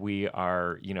them. But we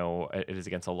are, it is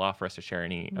against the law for us to share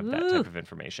any of that type of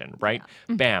information, right?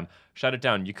 Yeah. Bam, shut it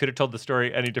down. You could have told the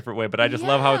story any different way, but I just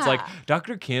love how it's like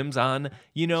Dr. Kim's on,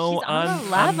 she's on the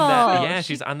level.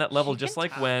 She's on that level, just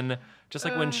like when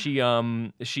she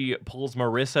pulls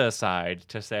Marissa aside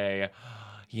to say,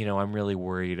 I'm really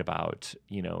worried about,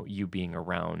 you being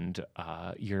around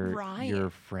your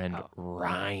friend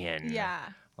Ryan. Yeah.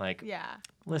 Like, yeah.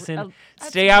 Listen,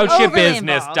 stay out your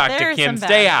business, involved. Dr. Kim.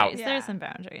 Stay out. Yeah. There's some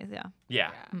boundaries, Yeah,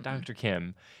 Dr.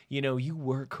 Kim, you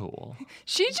were cool.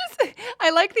 I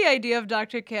like the idea of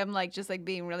Dr. Kim, just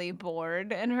being really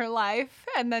bored in her life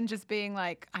and then just being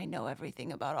like, I know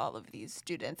everything about all of these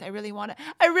students. I really want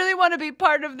to be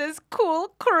part of this cool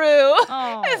crew.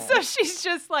 Oh. And so she's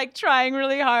just trying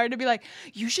really hard to be like,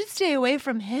 you should stay away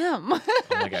from him. Oh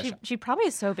my gosh. She probably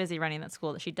is so busy running that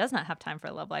school that she does not have time for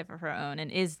a love life of her own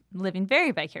and is living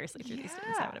very vicariously through these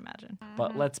students, I would imagine.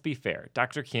 But let's be fair.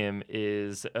 Dr. Kim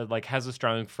is has a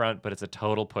strong front, but it's a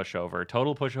total pushover.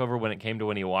 Total pushover when it came to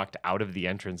when he walked out of the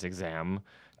entrance exam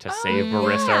to save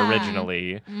Marissa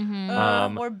originally.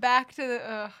 Mm-hmm. We're back to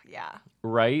the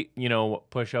right?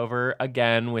 Pushover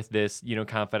again with this,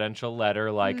 confidential letter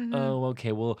oh,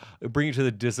 okay, well, bring it to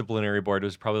the disciplinary board. It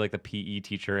was probably the PE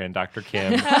teacher and Dr.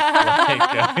 Kim.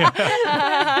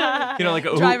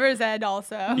 driver's ed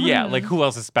also. Yeah, who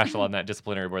else is special on that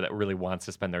disciplinary board that really wants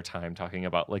to spend their time talking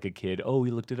about a kid, oh,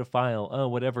 we looked at a file, oh,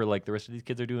 whatever, the rest of these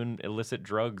kids are doing illicit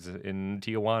drugs in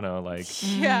Tijuana,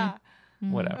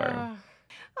 whatever.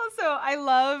 Also,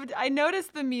 I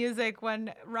noticed the music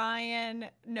when Ryan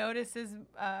notices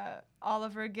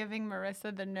Oliver giving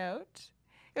Marissa the note.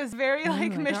 It was very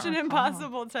Mission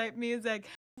Impossible type music.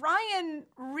 Ryan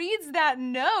reads that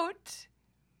note,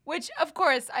 which of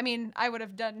course, I would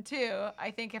have done too.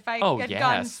 I think if I had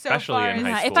gone so far,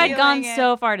 if I'd gone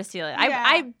so far to steal it,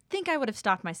 I think I would have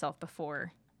stopped myself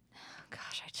before.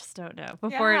 Gosh, I just don't know.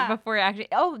 Before actually.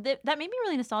 Oh, that made me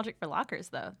really nostalgic for lockers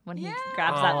though. When he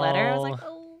grabs that letter, I was like,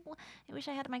 oh, I wish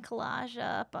I had my collage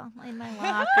up in my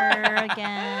locker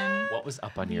again. What was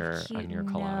up on your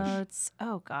collage? Notes.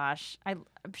 Oh gosh, I'm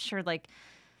sure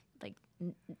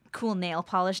cool nail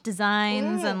polish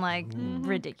designs and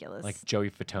ridiculous. Like Joey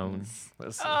Fatone.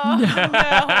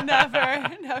 No,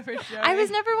 never Joey. I was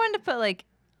never one to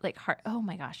put heart. Oh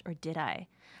my gosh, or did I?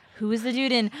 Who was the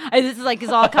dude in? This is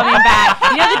all coming back.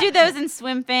 You know the dude that was in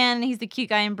Swim Fan? He's the cute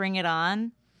guy in Bring It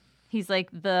On. He's Do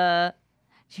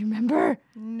you remember?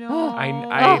 No.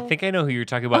 I think I know who you're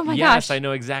talking about. Oh my yes, gosh. I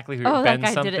know exactly who. Ben that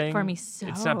guy something. did it for me so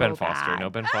It's not Ben Foster. bad. No,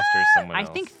 Ben Foster is someone else.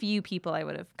 I think few people I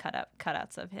would have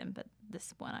cutouts of him, but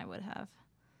this one I would have.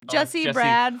 Jesse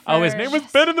Bradford. Oh, his name was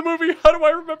Ben in the movie. How do I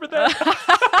remember that?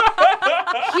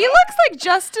 He looks like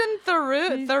Justin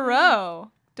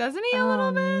Theroux. Doesn't he a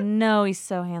little bit? No, he's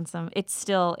so handsome. It's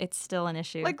still an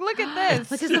issue. Look at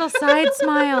this. Look at his little side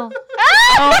smile.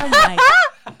 Oh my.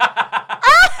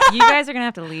 You guys are gonna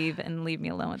have to leave me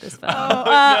alone with this phone.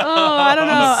 I don't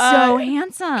know. He's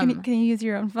so handsome. Can you use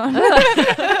your own phone?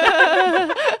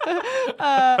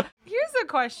 Here's a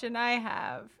question I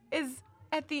have: is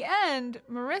at the end,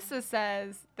 Marissa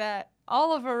says that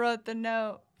Oliver wrote the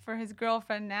note for his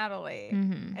girlfriend Natalie,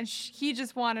 and he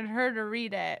just wanted her to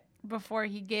read it before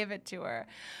he gave it to her.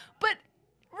 But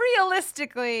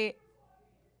realistically,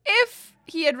 if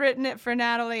he had written it for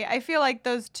Natalie, I feel like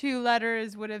those two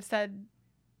letters would have said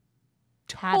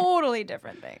totally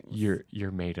different things.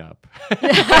 You're made up.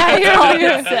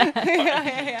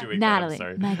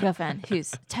 Natalie, my girlfriend,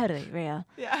 who's totally real.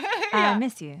 I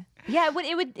miss you. Yeah,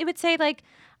 it would say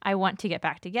I want to get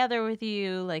back together with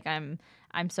you.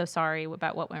 I'm so sorry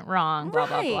about what went wrong. Blah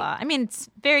blah blah. I mean,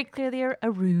 it's very clearly a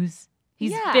ruse.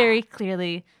 He's very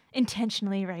clearly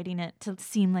intentionally writing it to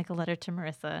seem like a letter to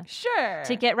Marissa. Sure.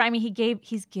 To get Ryan,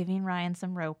 he's giving Ryan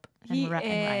some rope, and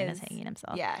Ryan is hanging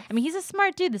himself. Yeah. I mean, he's a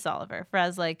smart dude, this Oliver, for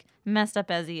as messed up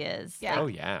as he is. Yeah. Oh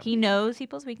yeah. He knows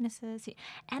people's weaknesses.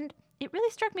 And it really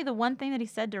struck me the one thing that he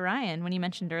said to Ryan when he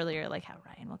mentioned earlier, how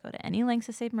Ryan will go to any lengths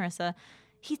to save Marissa.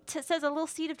 He says a little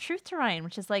seed of truth to Ryan,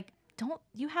 which is don't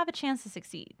you have a chance to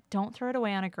succeed? Don't throw it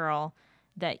away on a girl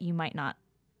that you might not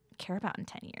care about in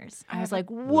 10 years. I was like,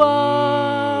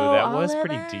 whoa. That was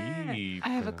pretty Oliver. deep. I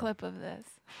have a clip of this.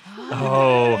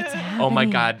 Oh my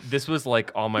God. This was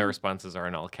like all my responses are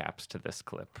in all caps to this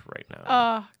clip right now.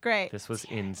 Oh, great. This was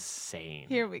insane.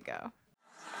 Here we go.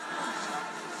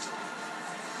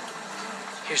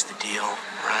 Here's the deal,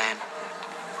 Ryan.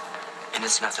 And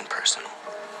it's nothing personal.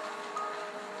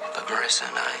 But Marissa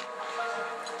and I,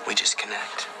 we just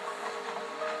connect.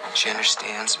 She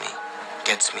understands me,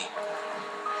 gets me.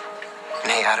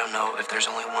 And hey, I don't know if there's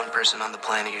only one person on the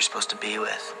planet you're supposed to be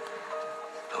with.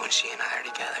 But when she and I are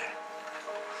together,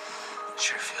 it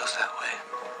sure feels that way.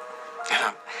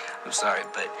 I'm sorry,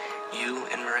 but you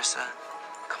and Marissa,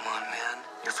 come on, man.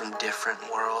 You're from different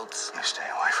worlds. You stay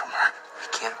away from her. You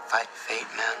can't fight fate,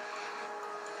 man.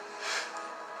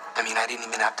 I mean, I didn't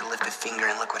even have to lift a finger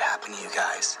and look what happened to you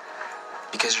guys.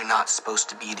 Because you're not supposed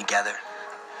to be together.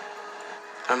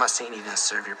 I'm not saying you didn't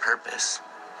serve your purpose.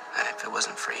 And if it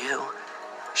wasn't for you,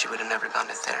 she would have never gone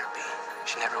to therapy.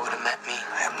 She never would have met me.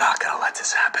 I am not gonna let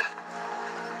this happen.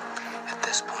 At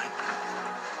this point,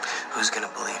 who's gonna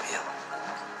believe you?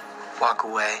 Walk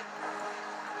away.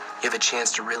 You have a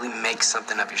chance to really make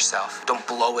something of yourself. Don't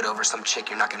blow it over some chick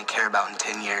you're not gonna care about in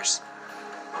 10 years.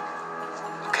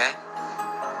 Okay?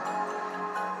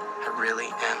 I really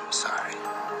am sorry.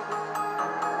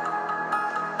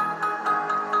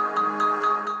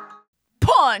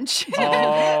 Punch.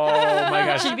 Oh my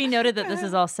gosh. Should be noted that this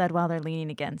is all said while they're leaning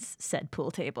against said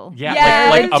pool table. Yeah,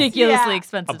 Yes. like Ridiculously Yeah.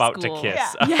 expensive about school. to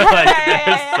kiss. Yeah. Like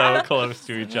they're so close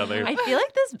to each other. I feel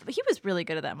like he was really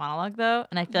good at that monologue though,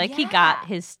 and I feel like he got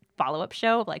his follow-up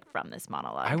show like from this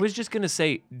monologue. I was just gonna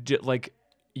say, like,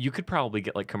 you could probably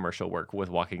get like commercial work with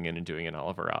walking in and doing an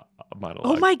Oliver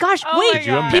monologue. Oh my gosh, Oh wait. my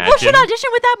God. Could you People should imagine? audition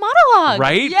with that monologue.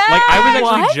 Right? Like I was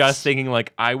actually What? just thinking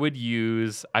like I would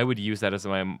use that as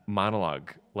my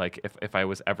monologue. Like if I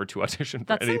was ever to audition for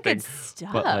That's some anything. good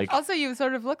stuff. But like Also, you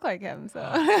sort of look like him, so.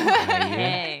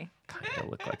 Hey. kind of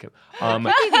look like him.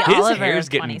 Be the His Oliver hair's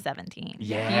of getting 2017.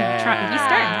 yeah. You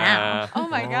start now. Oh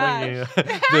my gosh.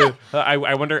 Yeah.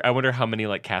 I wonder how many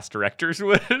like cast directors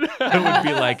would be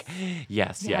like,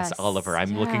 yes, Yes. Oliver.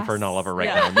 I'm looking for an Yes. Oliver right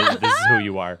Yeah. now. This is who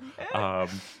you are.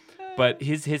 But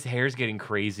his hair's getting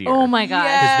crazier. Oh my god.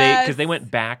 Yeah. Because they went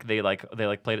back, they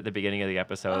played at the beginning of the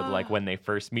episode, like when they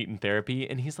first meet in therapy,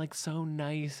 and he's like so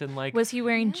nice and like Was he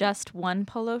wearing just one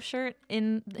polo shirt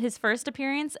in his first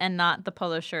appearance and not the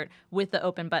polo shirt with the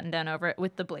open button down over it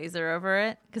with the blazer over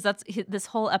it? Because this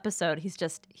whole episode,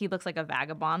 he looks like a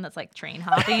vagabond that's like train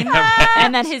hopping,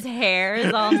 and then his hair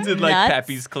is all did like nuts.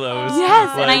 Pappy's clothes.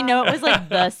 Yes, and I Like- know it was like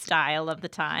the style of the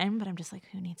time, but I'm just like,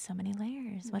 who needs so many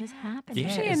layers? What is happening?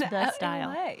 Yeah. It's in the style.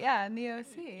 LA. Yeah, in the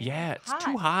OC. Yeah, it's Hot.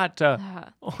 too hot.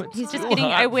 It's He's just too getting.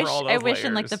 hot I for wish. all I those wish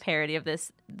in like the layers. parody of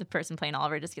this, the person playing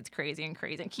Oliver just gets crazy and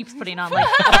crazy and keeps putting on like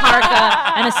a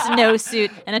parka and a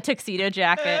snowsuit and a tuxedo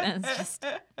jacket, and it's just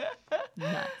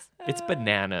nuts. It's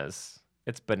bananas.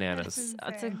 It's bananas.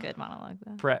 It's a good monologue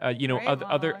though. Great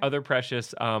monologue. Other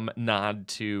precious nod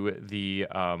to the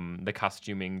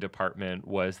costuming department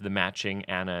was the matching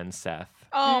Anna and Seth.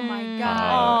 Oh my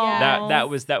god.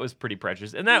 That was pretty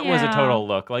precious, and that was a Yeah. total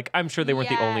look. Like I'm sure they weren't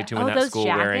the Yeah. only two in Oh, that those school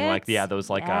wearing like jackets? those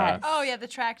like Yes. Oh yeah, the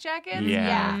track jackets.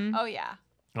 Yeah. Mhm. Oh yeah.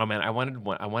 oh man, I wanted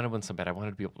one so bad. I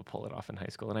wanted to be able to pull it off in high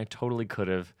school, and I totally could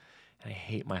have. And I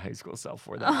hate my high school self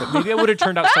for that. But maybe I would have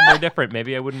turned out somewhere different.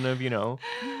 Maybe I wouldn't have,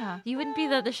 Yeah, you wouldn't be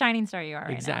the shining star you are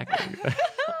right exactly.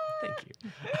 Thank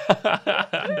you. now.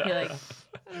 You'd be like,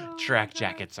 Track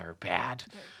jackets are bad.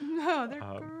 No, they're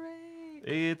great.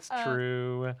 It's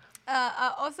true.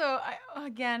 Also,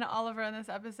 again, Oliver in this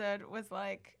episode was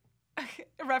like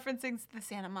referencing the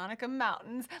Santa Monica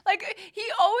Mountains. Like he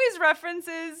always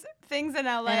references things in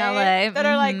LA, that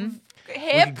are like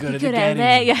hip. Go to the good Getty. at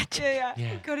that. Yeah.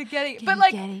 Yeah. Go to Getty. But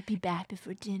like be back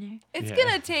before dinner. it's Yeah.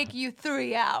 gonna take you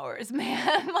 3 hours,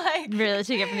 man. Like Really,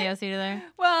 to get from the OC to there?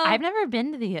 well, I've never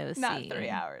been to the OC. not 3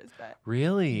 hours, but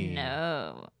Really?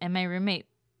 No. And my roommate,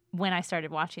 when I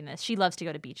started watching this, she loves to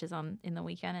go to beaches in the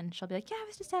weekend, and she'll be like, "Yeah, I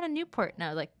was just down in Newport," and I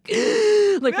was like,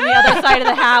 like from the other side of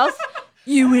the house.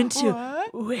 You went to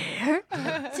where?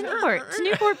 It's Newport. It's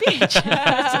Newport Beach. It's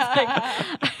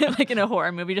just like in a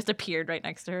horror movie, just appeared right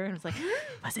next to her, and was like,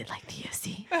 "Was it like the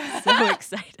OC?" So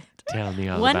excited. Tell me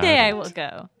all One about day it. I will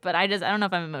go, but I don't know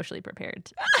if I'm emotionally prepared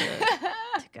to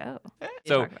go.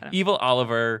 So Talk about it. evil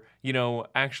Oliver,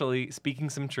 actually speaking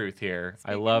some truth here.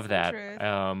 I Speaking love some that.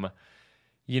 truth.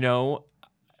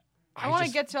 I want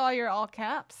to get to all your all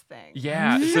caps things.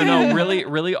 Yeah. So no,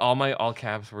 really all my all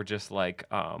caps were just like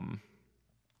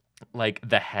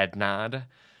the head nod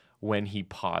when he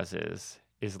pauses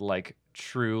is like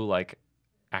true like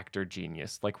actor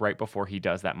genius. Like right before he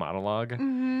does that monologue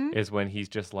is when he's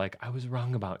just like, I was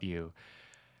wrong about you.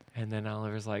 And then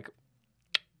Oliver's like,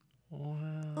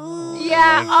 well,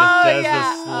 Yeah. and, like, just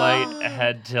does a slight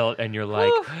head tilt, and you're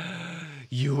like,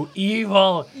 you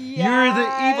evil. You're the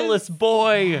evilest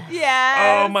boy.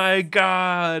 Yes. Oh my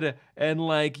God. And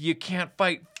like, you can't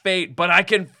fight fate, but I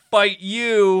can fight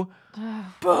you.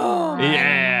 Boom.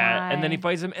 Yeah. And then he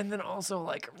fights him. And then also,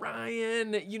 like,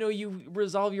 Ryan, you know, you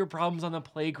resolve your problems on the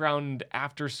playground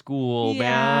after school,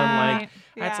 man. Like,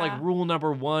 that's like rule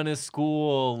number 1 is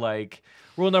school. Like,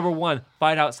 rule number 1,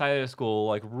 fight outside of school.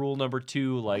 Like, rule number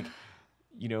 2, like,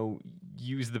 you know,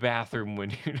 use the bathroom when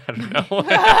you, I don't know.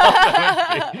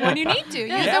 When you need to.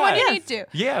 Use it when you need to.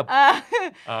 Yeah.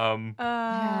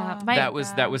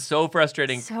 That was so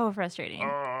frustrating. So frustrating.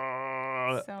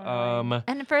 So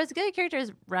And for as good a character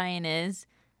as Ryan is,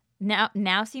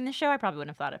 now seeing the show, I probably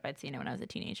wouldn't have thought if I'd seen it when I was a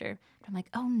teenager. But I'm like,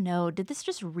 oh no, did this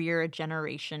just rear a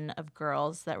generation of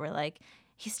girls that were like,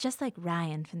 he's just like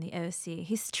Ryan from the OC.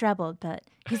 He's troubled, but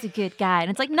he's a good guy.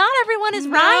 And it's like, not everyone is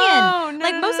Ryan.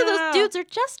 Most of those dudes are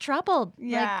just troubled.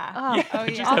 Yeah.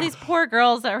 Like, all these poor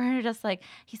girls that were just like,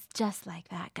 he's just like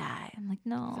that guy. I'm like,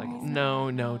 no. It's like,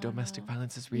 no, domestic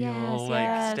violence is real.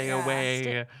 Stay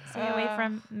away. Stay away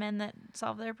from men that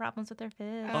solve their problems with their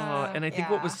fists. And I think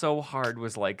what was so hard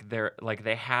was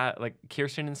they had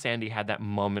Kirsten and Sandy had that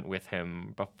moment with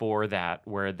him before that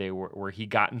where he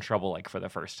got in trouble like for the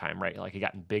first time, right? Like he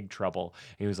got in big trouble.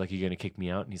 And he was like, "You're gonna kick me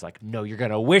out?" And he's like, "No, you're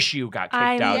gonna wish you got kicked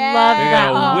out. Love you're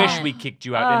that. gonna wish we kicked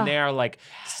you out." And they are like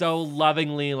so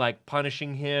lovingly like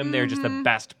punishing him. They're just the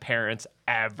best parents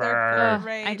ever.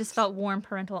 I just felt warm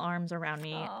parental arms around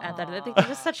me at that. They're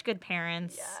just such good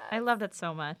parents. I loved it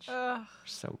so much.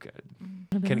 So good.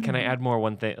 Can I add one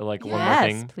more thing?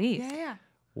 Yes, please. Yeah.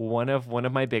 One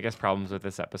of my biggest problems with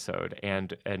this episode,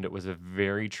 and it was a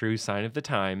very true sign of the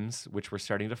times, which we're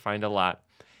starting to find a lot.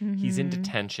 He's in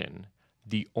detention.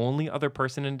 The only other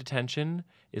person in detention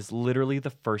is literally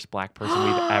the first black person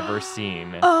we've ever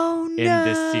seen in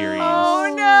this series.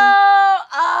 Oh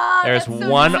no! There's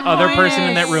one other person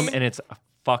in that room, and it's a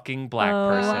fucking black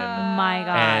person. Oh my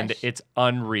gosh. And it's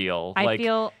unreal. I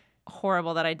feel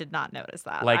horrible that I did not notice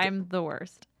that. I'm the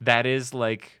worst. That is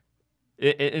like...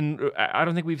 And I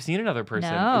don't think we've seen another person.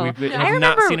 No. We have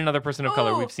not seen another person of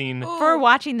color. We've seen... For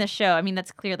watching the show, I mean,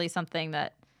 that's clearly something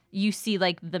that you see,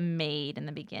 like, the maid in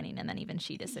the beginning, and then even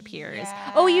she disappears.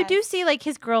 Yes. Oh, you do see, like,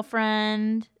 his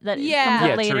girlfriend that comes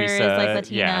up later Teresa, is, like,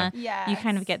 Latina. Yeah. You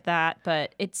kind of get that,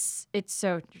 but it's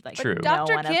so, like, True. no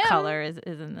Dr. one Kim of color is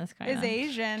in this kind of... Is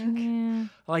Asian.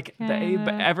 Like,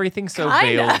 everything's so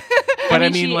veiled. But I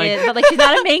mean, she like... is, but, like, she's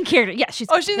not a main character. Yeah, she's...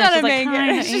 she's not a main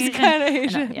character. She's kind of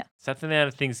Asian. Yeah. Seth and Anna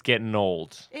thing's getting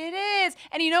old. It is.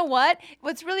 And you know what?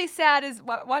 What's really sad is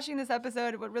watching this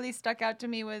episode, what really stuck out to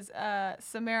me was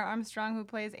Samara Armstrong, who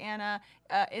plays Anna,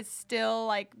 is still,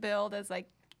 like, billed as, like,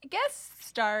 guest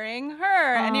starring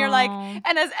her. And you're like,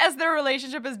 and as their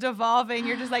relationship is devolving,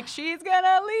 you're just like, she's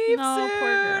gonna leave soon.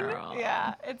 Poor girl.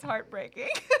 Yeah, it's heartbreaking.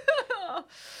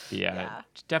 Yeah,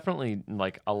 definitely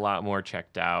like a lot more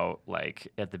checked out.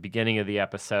 Like at the beginning of the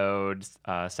episode,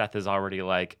 Seth is already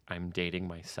like, I'm dating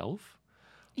myself.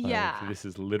 Like, this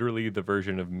is literally the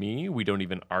version of me. We don't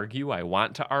even argue. I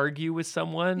want to argue with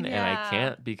someone, and I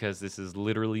can't because this is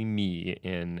literally me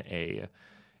in a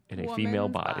female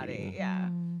body. Yeah.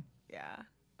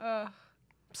 Ugh.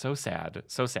 So sad.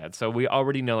 So we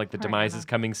already know like the demise is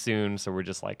coming soon. So we're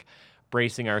just like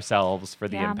bracing ourselves for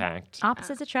the impact.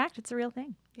 Opposites attract. It's a real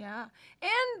thing. Yeah.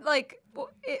 And like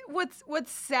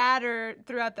what's sadder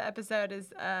throughout the episode is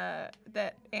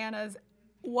that Anna's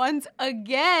once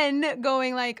again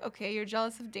going like, okay, you're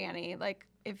jealous of Danny. Like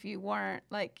if you weren't,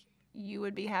 like you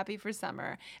would be happy for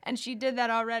Summer. And she did that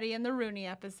already in the Rooney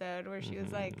episode where she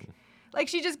was like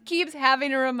she just keeps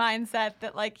having to remind Seth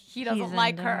that, like, he doesn't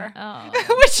like her.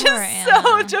 Which is Anna.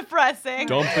 So depressing.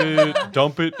 Dump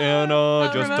it, Anna.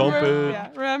 Just dump it. Yeah.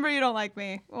 Remember, you don't like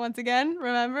me. Once again,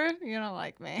 remember, you don't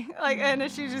like me. Like,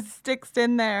 and she just sticks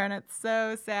in there, and it's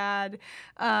so sad.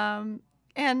 And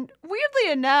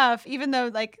weirdly enough, even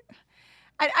though, like,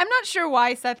 I'm not sure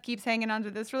why Seth keeps hanging on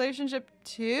to this relationship,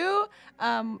 too,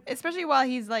 especially while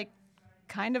he's, like,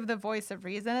 kind of the voice of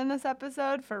reason in this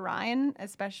episode for Ryan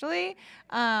especially,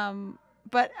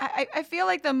 but I feel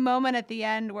like the moment at the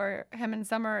end where him and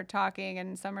Summer are talking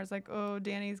and Summer's like, oh,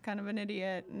 Danny's kind of an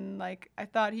idiot and like I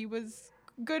thought he was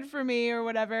good for me or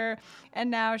whatever,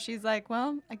 and now she's like,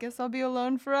 well, I guess I'll be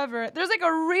alone forever. There's like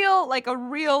a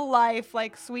real life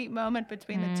like sweet moment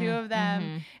between the two of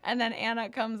them, and then Anna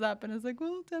comes up and is like,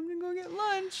 well, time to go get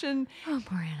lunch. And oh,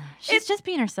 poor Anna. She's just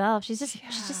being herself. She's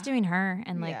just doing her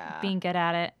and like being good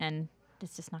at it, and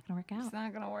it's just not going to work out. It's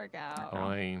not going to work out.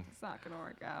 Oy. It's not going to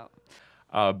work out.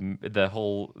 The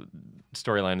whole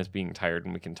storyline is being tired,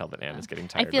 and we can tell that Anna's getting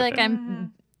tired. I feel like with it.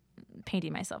 I'm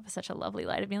painting myself as such a lovely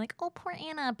light of being like, oh, poor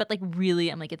Anna. But like, really,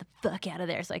 I'm like, get the fuck out of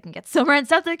there so I can get Summer and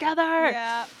Seth together.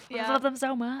 Yeah. I love them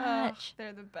so much.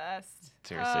 They're the best.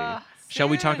 Seriously. Shall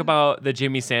we talk about the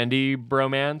Jimmy Sandy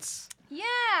bromance Yeah,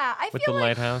 I with feel the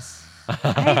like lighthouse?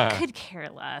 I could care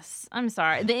less. I'm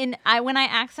sorry. When I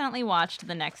accidentally watched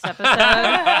the next episode,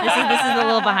 this is a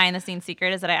little behind the scenes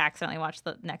secret, is that I accidentally watched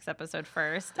the next episode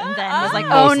first, and then was like, oh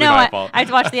Mostly no, my I fault. have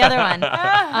to watch the other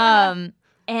one.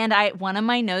 And one of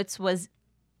my notes was,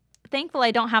 thankful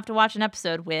I don't have to watch an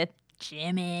episode with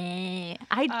Jimmy.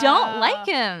 I don't like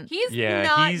him. he's Yeah,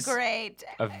 not he's great.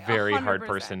 A very hard 100%.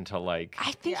 person to like.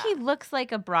 I think he looks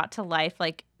like a brought to life,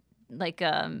 like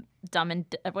Dumb and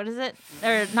what is it?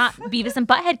 Or not Beavis and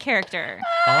Butthead character.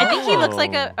 I think he looks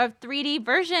like a 3D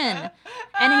version,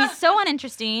 and he's so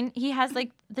uninteresting. He has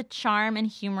like the charm and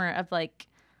humor of like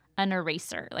an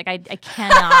eraser. Like I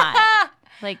cannot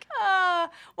like.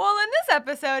 Well, in this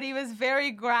episode, he was very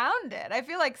grounded. I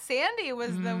feel like Sandy was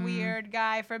the weird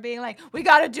guy for being like, "We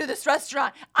got to do this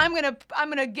restaurant. I'm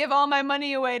gonna give all my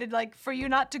money away to like for you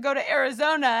not to go to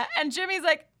Arizona." And Jimmy's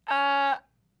like,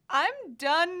 I'm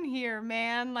done here,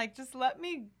 man. Like, just let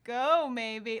me go,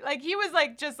 maybe." Like, he was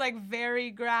like just like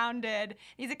very grounded.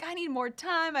 He's like, "I need more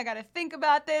time. I got to think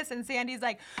about this." And Sandy's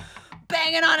like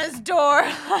banging on his door,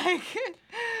 like,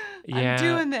 Yeah. "I'm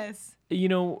doing this." You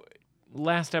know,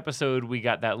 last episode we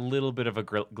got that little bit of a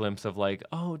glimpse of like,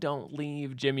 oh, don't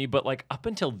leave, Jimmy. But like up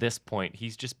until this point,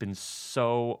 he's just been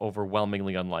so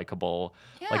overwhelmingly unlikable.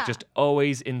 Like Yeah. just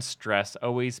always in stress,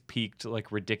 always peaked,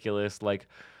 like ridiculous. Like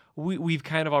we've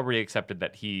kind of already accepted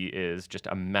that he is just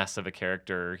a mess of a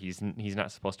character. He's not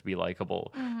supposed to be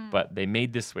likable. But they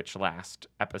made this switch last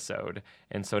episode,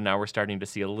 and so now we're starting to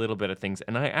see a little bit of things.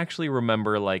 And I actually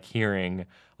remember like hearing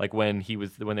like when they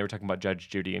were talking about Judge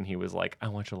Judy, and he was like, "I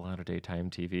watch a lot of daytime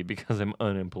TV because I'm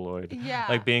unemployed." Yeah.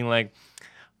 Like being like,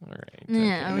 all right.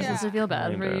 Yeah, I was Yeah. supposed to feel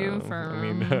bad for you for. I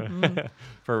mean,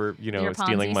 for Your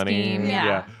stealing Ponzi money, scheme,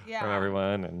 yeah. Yeah. from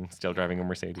everyone, and still driving a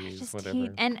Mercedes,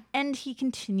 whatever. And he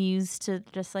continues to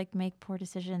just like make poor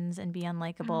decisions and be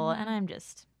unlikable, and I'm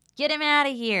just get him out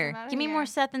of here. outta Give me here. more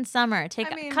Seth and Summer.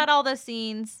 mean- Cut all those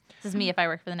scenes. This is me if I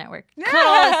work for the network. Cut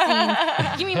all those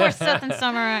scenes. Give me more Seth and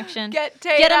Summer action. Get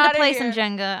Tate him to outta play here. some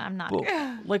Jenga. I'm not.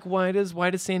 Well, like, why does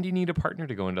Sandy need a partner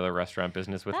to go into the restaurant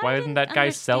business with? I Why doesn't that didn't guy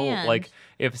sell? understand. Like,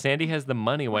 if Sandy has the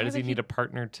money, why Why does he would need a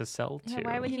partner to sell to? Yeah,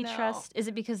 why would he You know. trust? Is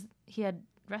it because he had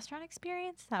restaurant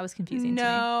experience? That was confusing to me.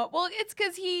 No. Well, it's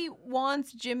because he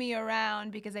wants Jimmy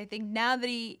around because I think now that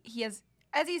he has,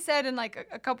 as he said in like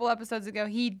a couple episodes ago,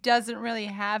 he doesn't really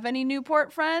have any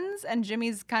Newport friends, and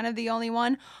Jimmy's kind of the only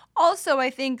one. Also, I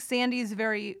think Sandy's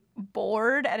very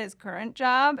bored at his current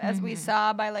job, as we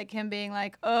saw by like him being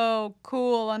like, "Oh,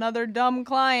 cool, another dumb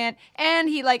client." And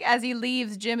he like, as he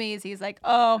leaves Jimmy's, he's like,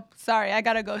 "Oh, sorry, I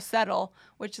gotta go settle,"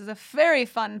 which is a very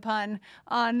fun pun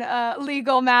on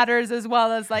legal matters as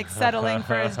well as like settling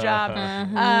for his job.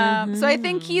 So I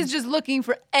think he's just looking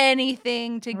for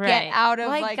anything to get out of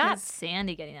well, I like got his.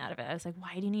 Sandy getting out of it. I was like,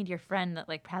 why do you need your friend that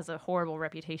like has a horrible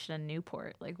reputation in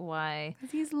Newport? Like, why?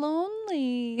 Because he's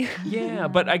lonely. Yeah,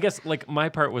 but I guess like my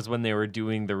part was when they were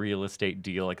doing the real estate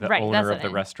deal. Like the Right, that's owner what of the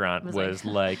I restaurant was was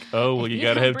like, like, "Oh, well, If you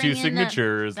gotta don't have two bring in that-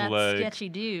 signatures." That like, sketchy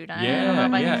dude. I Yeah, don't know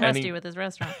if I yeah, can and trust he- you with his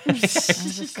restaurant. It's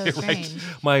just so Right. strange.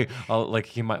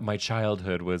 My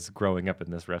childhood was growing up in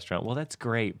this restaurant. Well, that's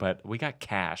great, but we got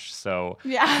cash, so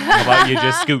Yeah. how about you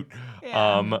just scoot?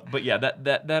 Yeah. But yeah,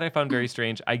 that I found very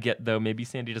strange. I get though, maybe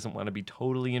Sandy doesn't want to be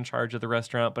totally in charge of the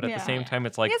restaurant, but at Yeah. the same time,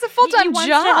 it's like He has a He full-time wants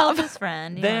to help job. his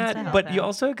friend. He wants to that. help But him. you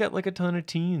also got like a ton of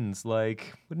teens.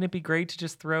 Like, wouldn't it be great to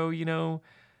just throw,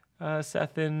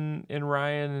 Seth and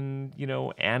Ryan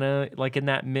and Anna like in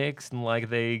that mix, and like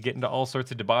they get into all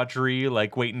sorts of debauchery,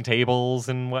 like waiting tables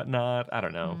and whatnot. I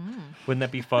don't know. Wouldn't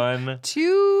that be fun?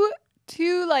 Two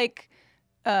like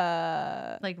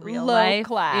real low life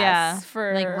class yeah.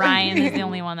 for like Ryan is the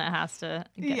only one that has to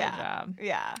get yeah. a job.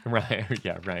 Yeah. Right?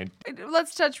 Yeah, right.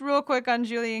 Let's touch real quick on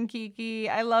Julie and Kiki.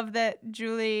 I love that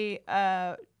Julie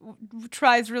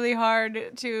tries really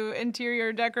hard to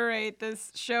interior decorate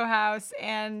this show house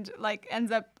and like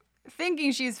ends up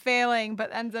thinking she's failing,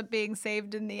 but ends up being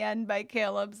saved in the end by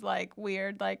Caleb's like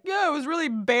weird, like, "Yeah, it was really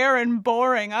bare and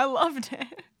boring. I loved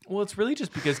it." Well, it's really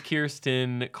just because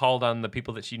Kirsten called on the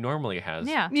people that she normally has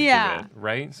Yeah. to do Yeah. it,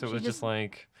 right? So it She was just just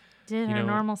like, Did her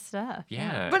normal stuff.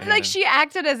 yeah. But and like she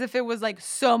acted as if it was like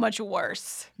so much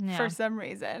worse Yeah. for some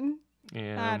reason.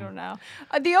 Yeah. I don't know.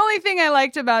 The only thing I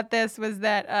liked about this was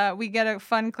that we get a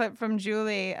fun clip from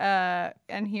Julie,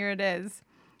 and here it is.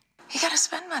 You gotta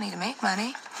spend money to make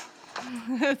money.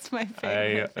 That's my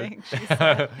favorite thing she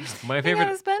said. My You favorite.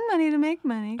 gotta spend money to make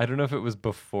money. I don't know if it was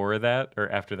before that or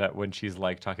after that when she's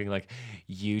like talking like,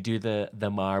 you do the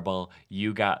marble,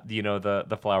 you got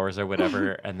the flowers or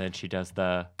whatever, and then she does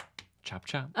the chop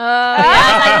chop. Oh, yes.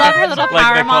 I love her little Like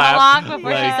power the clap. monologue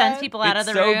before she Like, sends people out of it's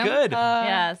the so room. good.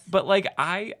 Yes. But like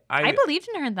I believed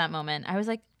in her in that moment. I was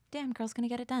like, damn, girl's going to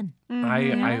get it done.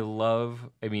 I love,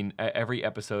 I mean, every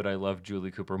episode I love Julie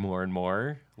Cooper more and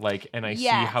more. Like, and I see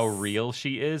how real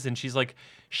she is. And she's like,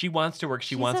 she wants to work.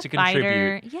 She wants to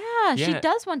contribute. Yeah, she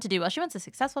does want to do well. She wants a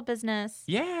successful business.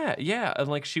 Yeah. And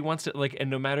like, she wants to, like, and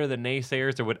no matter the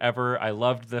naysayers or whatever, I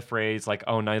loved the phrase, like,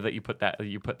 oh, now that you put that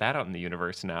out in the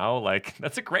universe now, like,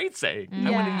 that's a great saying.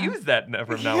 I want to use that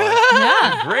from now on.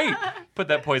 Yeah. Great. Put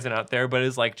that poison out there, but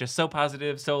it's like just so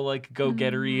positive, so like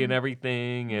go-gettery and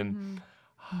everything. And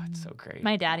oh, it's so great.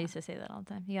 My dad used to say that all the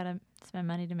time. You gotta spend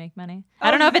money to make money.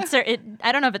 I don't know if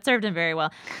I don't know if it served him very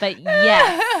well, but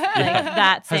yes, like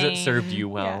that saying. Has it served you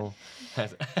well? Yeah.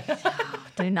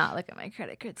 Do not look at my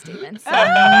credit card statements. So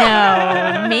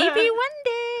no, maybe one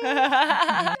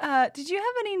day. Did you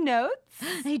have any notes?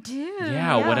 I do.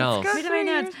 Yeah, what else? Where did my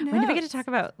notes? When do we get to talk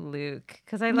about Luke?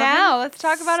 Because I love Now, him. let's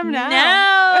talk about him now.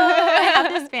 I have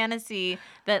this fantasy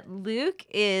that Luke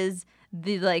is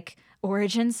the like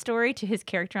origin story to his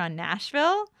character on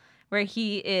Nashville, where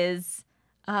he is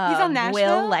He's on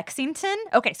Nashville? Will Lexington.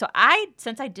 Okay, so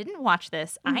since I didn't watch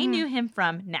this, I knew him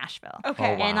from Nashville.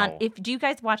 Okay. Oh, wow. And do you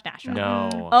guys watch Nashville?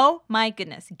 No. Oh my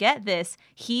goodness. Get this.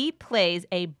 He plays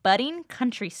a budding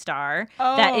country star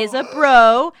that is a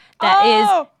bro,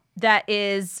 that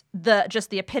is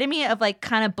the epitome of like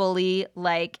kind of bully,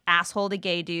 like asshole to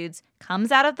gay dudes,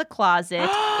 comes out of the closet,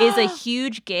 is a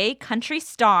huge gay country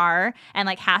star, and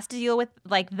like has to deal with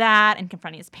like that and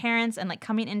confronting his parents and like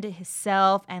coming into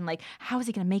himself and like how is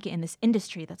he gonna make it in this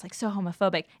industry that's like so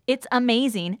homophobic. It's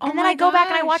amazing. And then I go back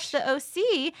and I watch the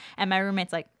OC and my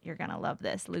roommate's like, you're gonna love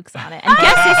this. Luke's on it. And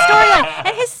guess his storyline.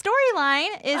 And his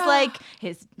storyline is like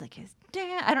his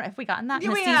dad. I don't know if we got in that in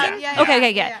the season.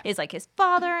 Yeah. It's like his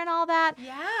father and all that.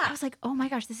 Yeah. I was like, oh my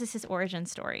gosh, this is his origin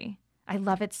story. I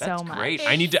love it so much. Great.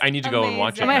 I need to go and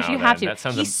watch it. Oh my gosh, now, you have then. to. That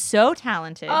sounds He's so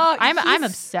talented. Oh, I'm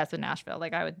obsessed with Nashville.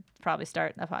 Like I would probably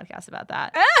start a podcast about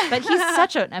that. But he's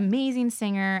such an amazing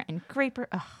singer and great.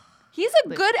 He's a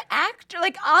good actor.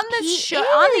 Like on the He show,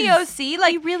 on the OC,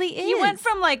 like he really is. He went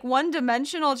from like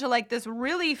one-dimensional to like this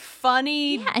really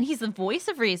funny. Yeah, and he's the voice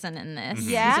of reason in this.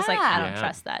 Yeah. He's just like, I don't Yeah.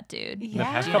 trust that dude. the Yeah.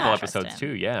 past Do couple not trust episodes him.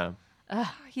 too. Yeah.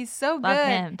 He's so good. Love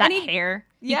him. That And hair.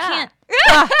 Yeah. You can't.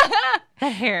 That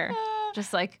hair.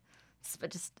 Just like,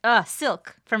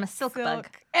 silk from a silk bug.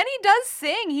 And he does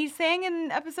sing. He sang in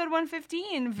episode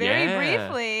 115 very Yeah.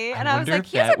 briefly. And I I was wonder like,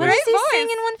 if he has that a What great does he voice. sing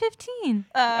in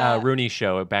 115? Rooney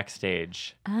show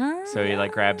backstage. So he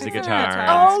like grabs the It's a guitar guitar. and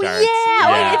Oh, starts. yeah.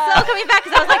 Oh, it's all coming back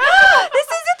because I was like, oh, this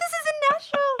is it. This is in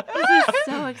Nashville. This is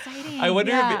so exciting. I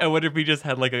wonder if he just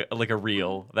had like a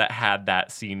reel that had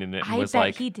that scene in it and I was bet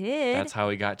like, he did. that's how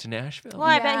he got to Nashville. Well,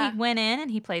 I Yeah. bet he went in and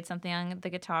he played something on the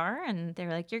guitar, and they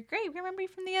were like, "You're great. We remember you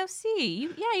from the OC.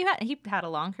 He had a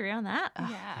long career on that." Ugh,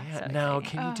 Yeah, so now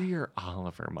exciting. can you do your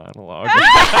Oliver monologue?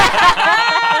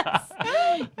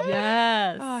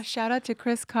 Yes. Oh, shout out to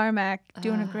Chris Carmack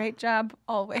doing a great job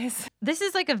always. This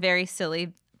is like a very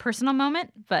silly personal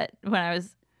moment, but when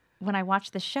I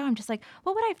watched the show, I'm just like,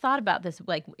 what would I have thought about this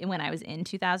like when I was in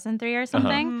 2003 or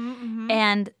something?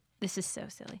 And this is so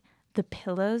silly. The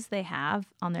pillows they have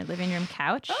on their living room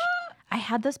couch, I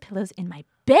had those pillows in my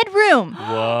bedroom.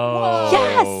 Whoa.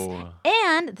 Yes.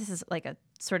 And this is like a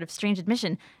sort of strange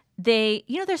admission. They're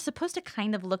supposed to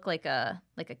kind of look like a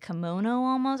kimono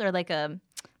almost, or like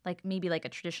maybe like a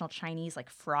traditional Chinese like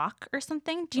frock or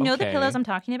something. Do you know the Okay. pillows I'm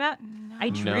talking about? I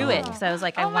drew it because I was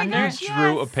like, I Oh my wonder. gosh, You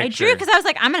drew a yes. picture. I drew because I was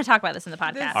like, I'm going to talk about this in the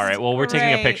podcast. All right. Well, we're taking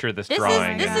a Great. picture of this This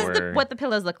drawing. is and we're- what the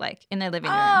pillows look like in their living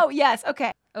room. Oh, yes.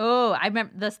 Okay. Oh, I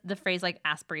remember the phrase like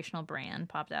aspirational brand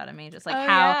popped out at me. Just like Oh,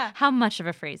 how yeah. how much of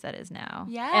a phrase that is now.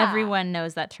 Yeah. Everyone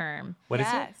knows that term. What is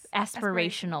it? Yes.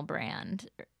 Aspirational brand.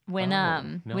 When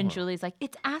no. when Julie's like,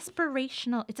 it's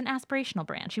aspirational. It's an aspirational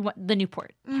brand. The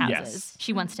Newport houses. Yes.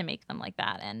 She wants to make them like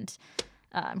that. And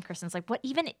Kristen's like, what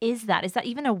even is that? Is that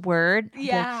even a word? I'd be like,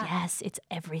 Yeah. yes, it's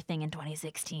everything in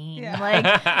 2016. Yeah. Like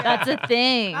that's a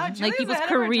thing. Wow, Julie's like people's ahead of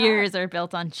her careers are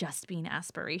built on just being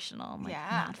aspirational. I'm like,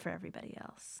 Yeah. not for everybody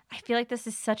else. I feel like this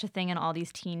is such a thing in all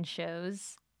these teen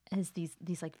shows. Is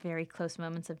these like very close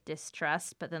moments of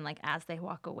distrust, but then like as they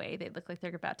walk away, they look like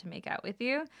they're about to make out with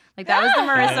you. Like that was the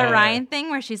Marissa Ryan thing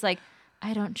where she's like,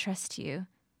 I don't trust you.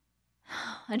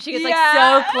 And she gets like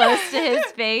so close to his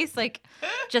face, like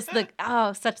just the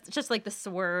just like the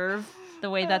swerve, the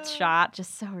way that's shot,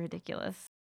 just so ridiculous.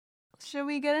 Should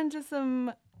we get into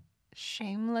some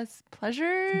shameless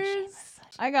pleasures?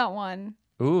 I got one.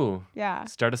 Ooh. Yeah.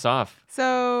 Start us off.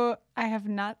 So I have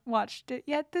not watched it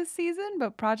yet this season,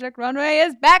 but Project Runway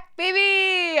is back,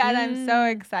 baby! And I'm so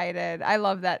excited. I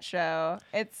love that show.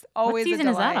 It's always What season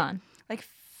a is delight. that on? Like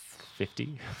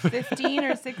 50? 15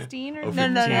 or 16 or Oh,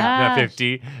 no. 15. Not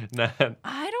 50.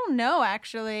 I don't know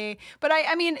actually, but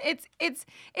I mean it's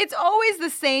always the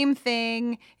same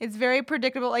thing. It's very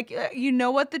predictable. Like you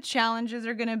know what the challenges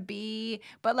are gonna be,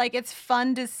 but like it's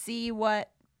fun to see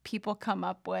what people come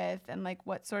up with and like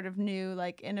what sort of new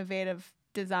like innovative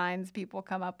designs people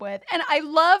come up with. And I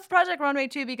love Project Runway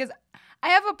too because I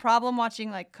have a problem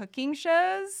watching like cooking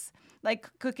shows. Like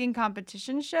cooking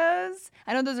competition shows.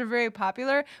 I know those are very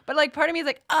popular, but like part of me is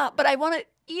like, but I want to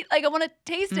eat, like I want to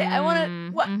taste it. I want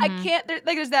to, I can't,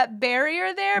 there's that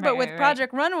barrier there, but with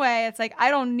Project Runway, it's like, I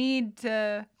don't need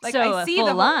to, like So I see full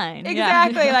the line.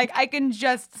 Exactly. Yeah. Like I can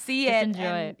just see Just it. enjoy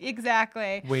and- it.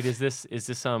 Exactly. Wait, is this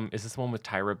one with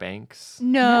Tyra Banks?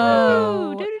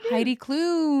 No. No. Heidi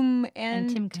Klum and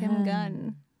Tim Tim Gunn.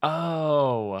 Gunn.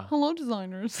 Oh. Hello,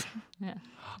 designers. Yeah.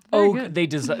 Oh, good.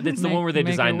 it's the one where they Make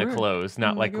it design the work. clothes,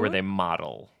 not like Make it where work? they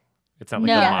model. It's not like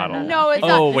No, a no, model. No, it's Oh,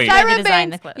 not. wait. Where they Tyra design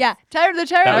the Banks. clothes. Yeah, the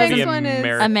Tyra That was Banks the one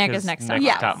is America's Next Top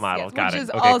Model. Top Model. Yes, Got which it. is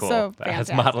Okay, also cool. That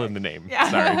has model in the name.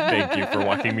 Sorry. Thank you for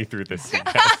walking me through this.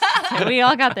 We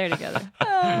all got there together.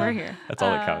 We're here. That's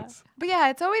all that counts. But yeah,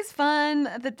 it's always fun.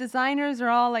 The designers are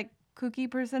all like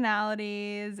kooky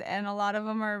personalities, and a lot of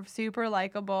them are super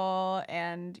likable,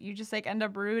 and you just like end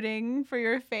up rooting for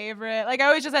your favorite. Like I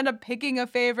always just end up picking a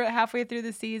favorite halfway through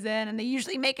the season, and they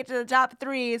usually make it to the top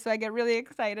 3, so I get really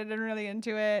excited and really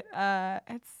into it.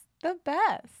 It's the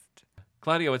best.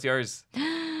 Claudia, what's yours?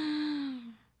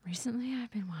 Recently,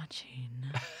 I've been watching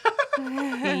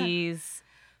these.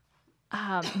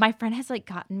 My friend has like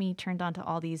gotten me turned on to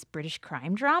all these British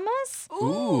crime dramas.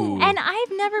 Ooh. And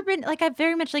I've never been like I've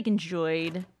very much like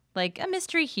enjoyed like a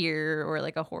mystery here or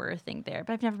like a horror thing there,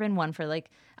 but I've never been one for like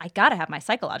I gotta have my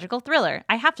psychological thriller.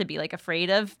 I have to be like afraid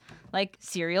of like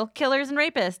serial killers and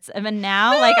rapists. And then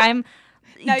now like I'm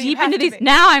Now you deep have into to these. be.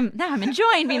 Now I'm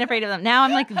enjoying being afraid of them. Now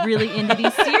I'm like really into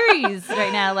these series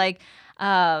right now. Like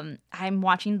I'm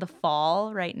watching The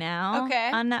Fall right now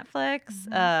on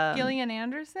Netflix. Gillian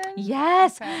Anderson?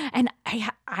 Yes. Okay. And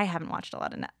I haven't watched a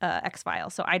lot of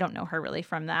X-Files, so I don't know her really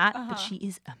from that, but she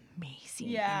is amazing.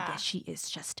 Yeah. And she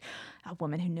is just a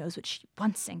woman who knows what she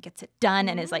wants and gets it done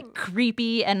and is like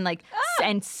creepy and like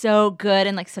and so good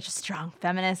and like such a strong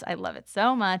feminist. I love it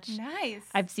so much. Nice.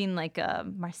 I've seen like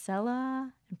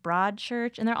Marcella,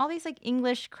 Broadchurch, and there are all these like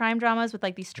English crime dramas with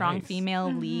like these strong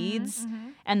female leads.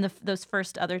 And those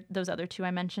other two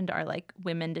I mentioned are like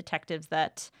women detectives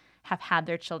that have had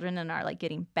their children and are like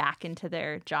getting back into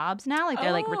their jobs now. Like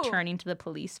they're like returning to the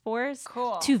police force.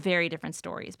 Cool. 2 very different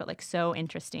stories, but like so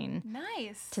interesting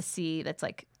Nice. to see. That's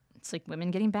like it's like women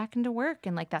getting back into work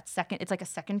and like it's like a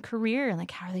second career and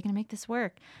like how are they going to make this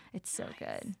work? It's so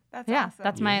good. That's yeah, awesome.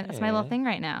 that's my little thing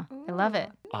right now. I love it.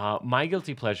 My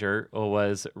guilty pleasure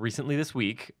was recently this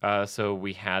week. So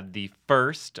we had the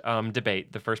first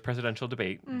debate, the first presidential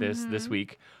debate this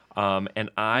week. And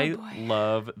I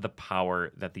love the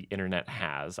power that the internet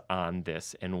has on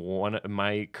this. And one of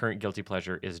my current guilty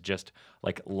pleasure is just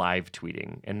like live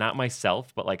tweeting, and not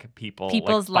myself, but like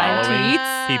people's live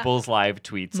tweets. People's live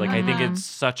tweets. Like I think it's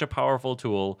such a powerful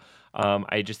tool.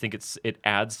 I just think it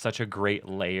adds such a great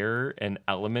layer and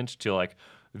element to like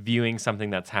viewing something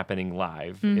that's happening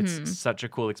live. It's such a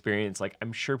cool experience. Like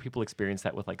I'm sure people experience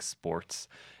that with like sports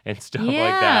and stuff like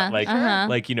that. Like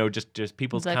like you know just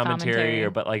people's The commentary commentary. or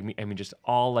but like I mean just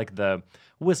all like the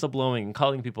whistleblowing and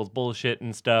calling people's bullshit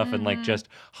and stuff and like just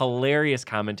hilarious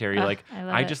commentary. Like I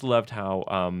love I it. just loved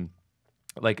how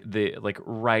like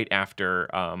right after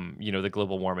the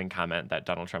global warming comment that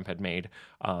Donald Trump had made,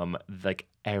 like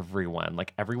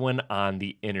everyone on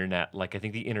the internet, like I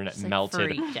think the internet Just, like,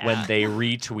 melted freaked when out. they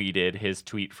retweeted his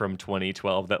tweet from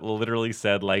 2012 that literally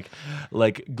said like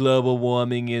global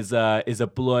warming is a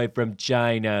ploy from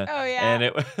China. Oh, yeah. And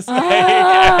it was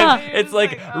like, it's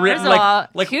like written First of all,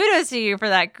 like kudos to you for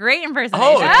that great impersonation.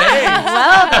 Oh, thanks.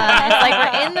 Well done. It's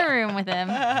like we're in the room with him.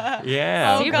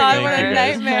 yeah. Oh Super God, good. what Thank a you,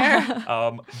 guys.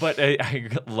 nightmare. But I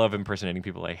love impersonating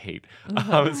people I hate.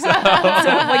 So So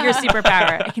what your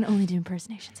superpower? I can only do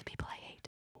impersonations of people I hate.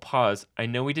 pause. I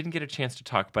know we didn't get a chance to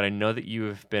talk, but I know that you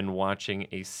have been watching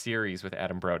a series with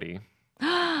Adam Brody.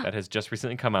 that has just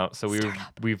recently come out. So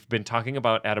we've been talking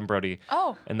about Adam Brody.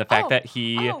 Oh. And the fact that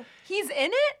he. Oh, he's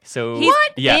in it? So He's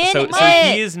yeah, so in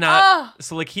he it. is not.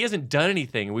 So like he hasn't done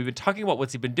anything. We've been talking about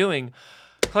what's he been doing.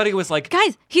 Claudia was like,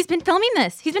 Guys, he's been filming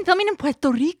this. He's been filming in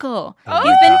Puerto Rico.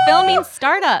 He's been filming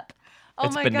Startup, Oh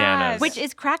It's my bananas. gosh. which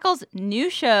is Crackle's new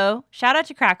show. Shout out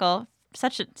to Crackle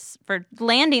for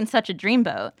landing such a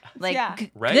dreamboat. Like, Yeah.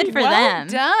 Right? good for well them.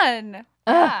 done.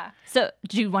 Ugh. Yeah. So,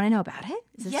 do you want to know about it?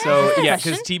 Is this So a yeah,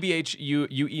 question? because TBH, you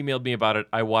emailed me about it.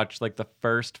 I watched like the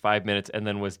first 5 minutes and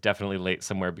then was definitely late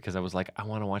somewhere because I was like, I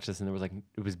want to watch this, and there was like,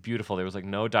 it was beautiful. There was like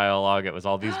no dialogue. It was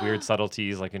all these weird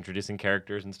subtleties, like introducing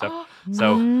characters and stuff.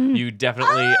 So you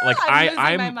definitely like I'm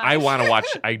losing my I mind. want to watch.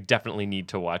 I definitely need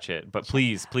to watch it. But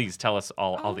please tell us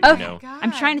all that you know.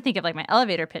 I'm trying to think of like my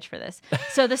elevator pitch for this.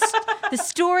 So the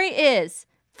story is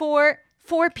for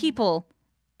 4 people.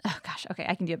 Oh gosh, okay,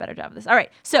 I can do a better job of this. All right,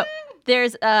 so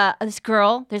there's this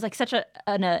girl. There's like such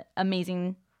an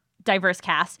amazing, diverse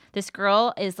cast. This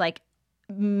girl is like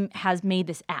has made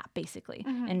this app basically,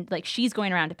 and like she's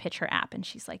going around to pitch her app, and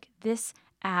she's like, this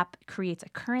app creates a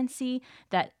currency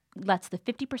that lets the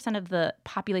 50% of the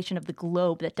population of the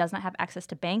globe that does not have access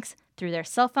to banks through their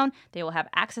cell phone, they will have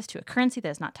access to a currency that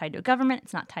is not tied to a government.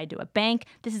 It's not tied to a bank.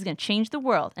 This is going to change the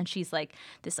world. And she's like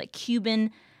this like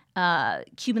Cuban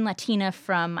Latina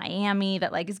from Miami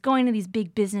that like is going to these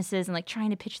big businesses and like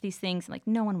trying to pitch these things, and like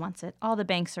no one wants it. All the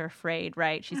banks are afraid,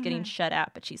 right? She's getting shut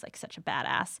out, but she's like such a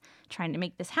badass trying to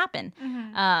make this happen.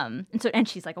 And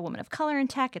she's like a woman of color in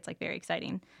tech. It's like very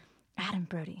exciting. Adam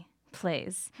Brody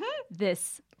plays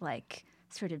this like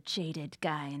sort of jaded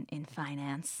guy in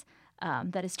finance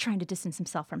that is trying to distance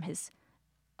himself from his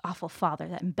awful father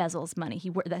that embezzles money.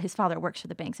 That his father works for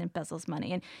the banks and embezzles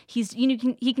money, and he's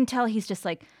he can tell he's just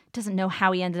like doesn't know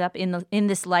how he ended up in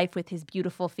this life with his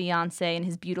beautiful fiance and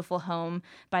his beautiful home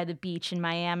by the beach in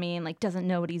Miami, and like doesn't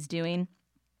know what he's doing.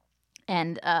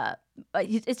 And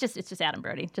it's just Adam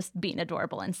Brody just being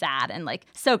adorable and sad and like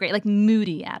so great, like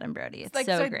moody Adam Brody. It's like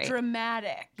so great,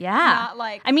 dramatic. Yeah, Not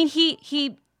like I mean he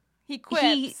quips. He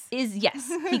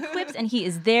quips, and he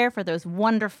is there for those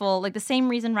wonderful, like the same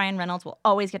reason Ryan Reynolds will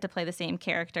always get to play the same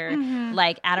character.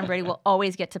 Like Adam Brody will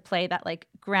always get to play that like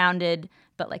grounded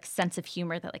but like sense of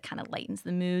humor that like kind of lightens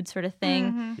the mood sort of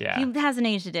thing. Yeah. He hasn't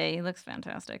aged a day. He looks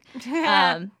fantastic.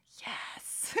 Yes.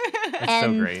 It's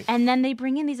so great. And then they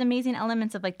bring in these amazing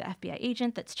elements of like the FBI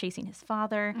agent that's chasing his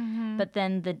father, but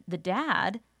then the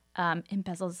dad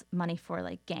embezzles money for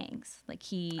like gangs. Like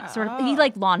he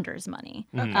like launders money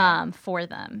for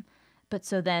them. But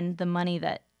so then the money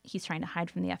that he's trying to hide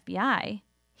from the FBI,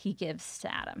 he gives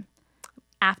to Adam.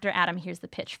 After Adam hears the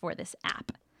pitch for this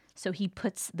app. So he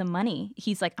puts the money,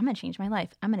 he's like, I'm going to change my life.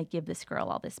 I'm going to give this girl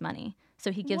all this money.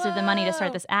 So he gives her the money to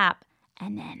start this app.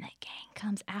 And then the gang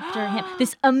comes after him.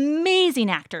 This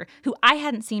amazing actor who I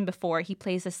hadn't seen before. He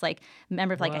plays this like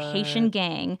member of like a Haitian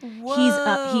gang.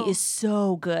 He is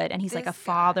so good, and he's like a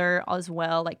father as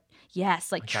well. Like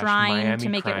yes, like trying Miami to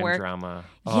make it crime work. Drama.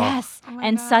 Yes,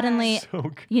 and suddenly, So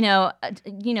good.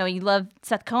 you love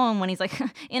Seth Cohen when he's like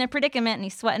in a predicament and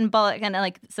he's sweating bullets, and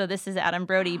like so. This is Adam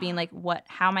Brody being like, "What?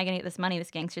 How am I going to get this money? This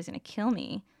gangster's going to kill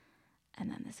me." And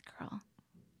then this girl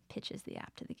pitches the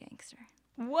app to the gangster.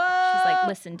 Whoa. She's like,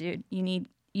 listen, dude,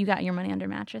 you got your money under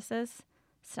mattresses.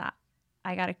 Stop.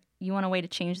 You want a way to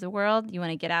change the world? You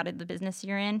want to get out of the business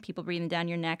you're in? People breathing down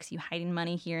your necks, you hiding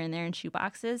money here and there in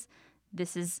shoeboxes.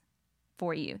 This is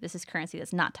for you. This is currency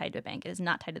that's not tied to a bank. It is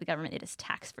not tied to the government. It is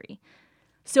tax-free.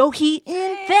 So he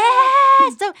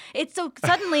invests. So it's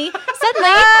suddenly you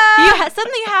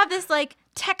have this like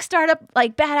tech startup,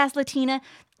 like badass Latina,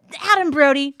 Adam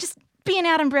Brody, just being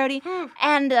Adam Brody,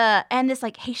 and this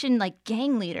like Haitian like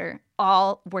gang leader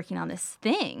all working on this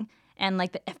thing, and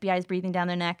like the FBI is breathing down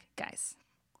their neck. Guys,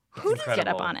 who does get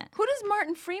up on it? Who does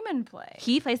Martin Freeman play?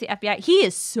 He plays the FBI. He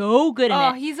is so good in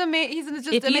it. He's amazing. He's just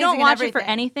if amazing. you don't watch in it for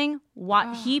everything.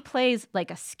 anything, he plays like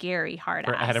a scary hard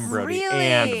For ass. Adam Brody Really?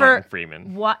 and Martin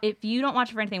Freeman. If you don't watch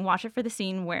it for anything, watch it for the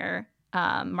scene where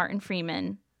Martin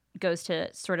Freeman goes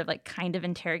to sort of like kind of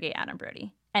interrogate Adam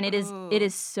Brody. And it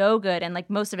is so good, and like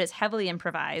most of it's heavily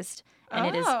improvised, and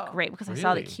it is great because I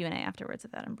saw the Really? Q&A afterwards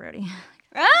with Adam Brody.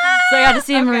 So I got to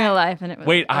see him in real life, and it was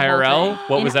Wait, the whole IRL? thing.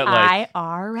 What was that like?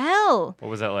 IRL. What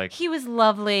was that like? He was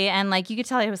lovely, and like you could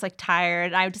tell he was like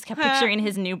tired. I just kept picturing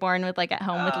his newborn with like at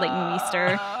home with Leighton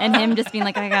Meester, and him just being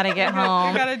like, I gotta get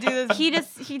home. I gotta do this.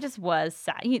 He just was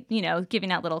sad.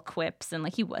 Giving out little quips, and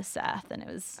like he was Seth, and it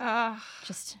was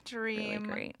just dream.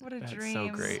 really great. What a That's dream.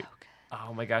 so great.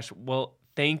 Oh my gosh. Well,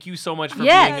 thank you so much for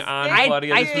Yes, being on, I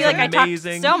Claudia. This feel was like I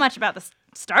amazing. talked so much about this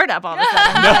startup all of a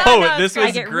sudden. No, this was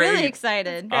I get great. really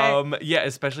excited. Yeah,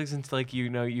 especially since like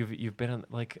you've been on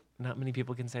like not many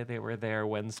people can say they were there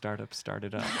when startups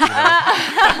started up. You know?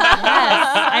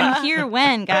 Yes, I'm here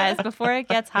when, guys, before it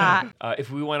gets hot. If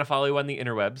we want to follow you on the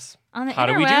interwebs, On the how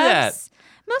interwebs, do we do that?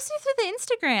 Mostly through the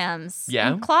Instagrams. Yeah?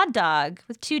 I'm Claude Dog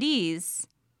with 2 Ds.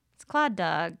 It's Claude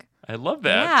Dog. I love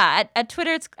that. Uh-huh. Yeah, at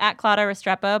Twitter it's at Claudia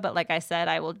Restrepo, but like I said,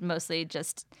 I will mostly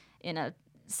just in a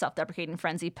self-deprecating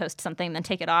frenzy post something then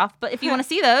take it off. But if you want to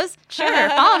see those, sure,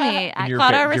 follow me at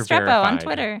Claudia Restrepo on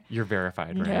Twitter. You're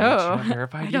verified, right? No, You're not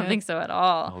verified I don't yet? think so at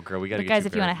all. Oh, girl, we gotta But get guys, you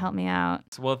if you want to verified. help me out,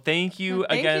 Well, thank you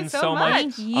Thank again you so much.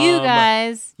 thank you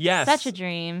guys. yes. Such a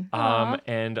dream.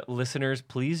 And listeners,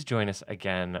 please join us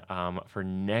again for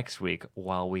next week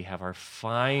while we have our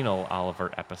final Oliver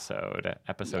episode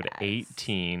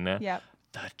 18. Yep.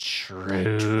 The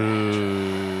Truth.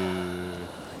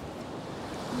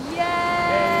 Yay!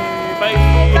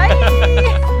 Bye. Bye.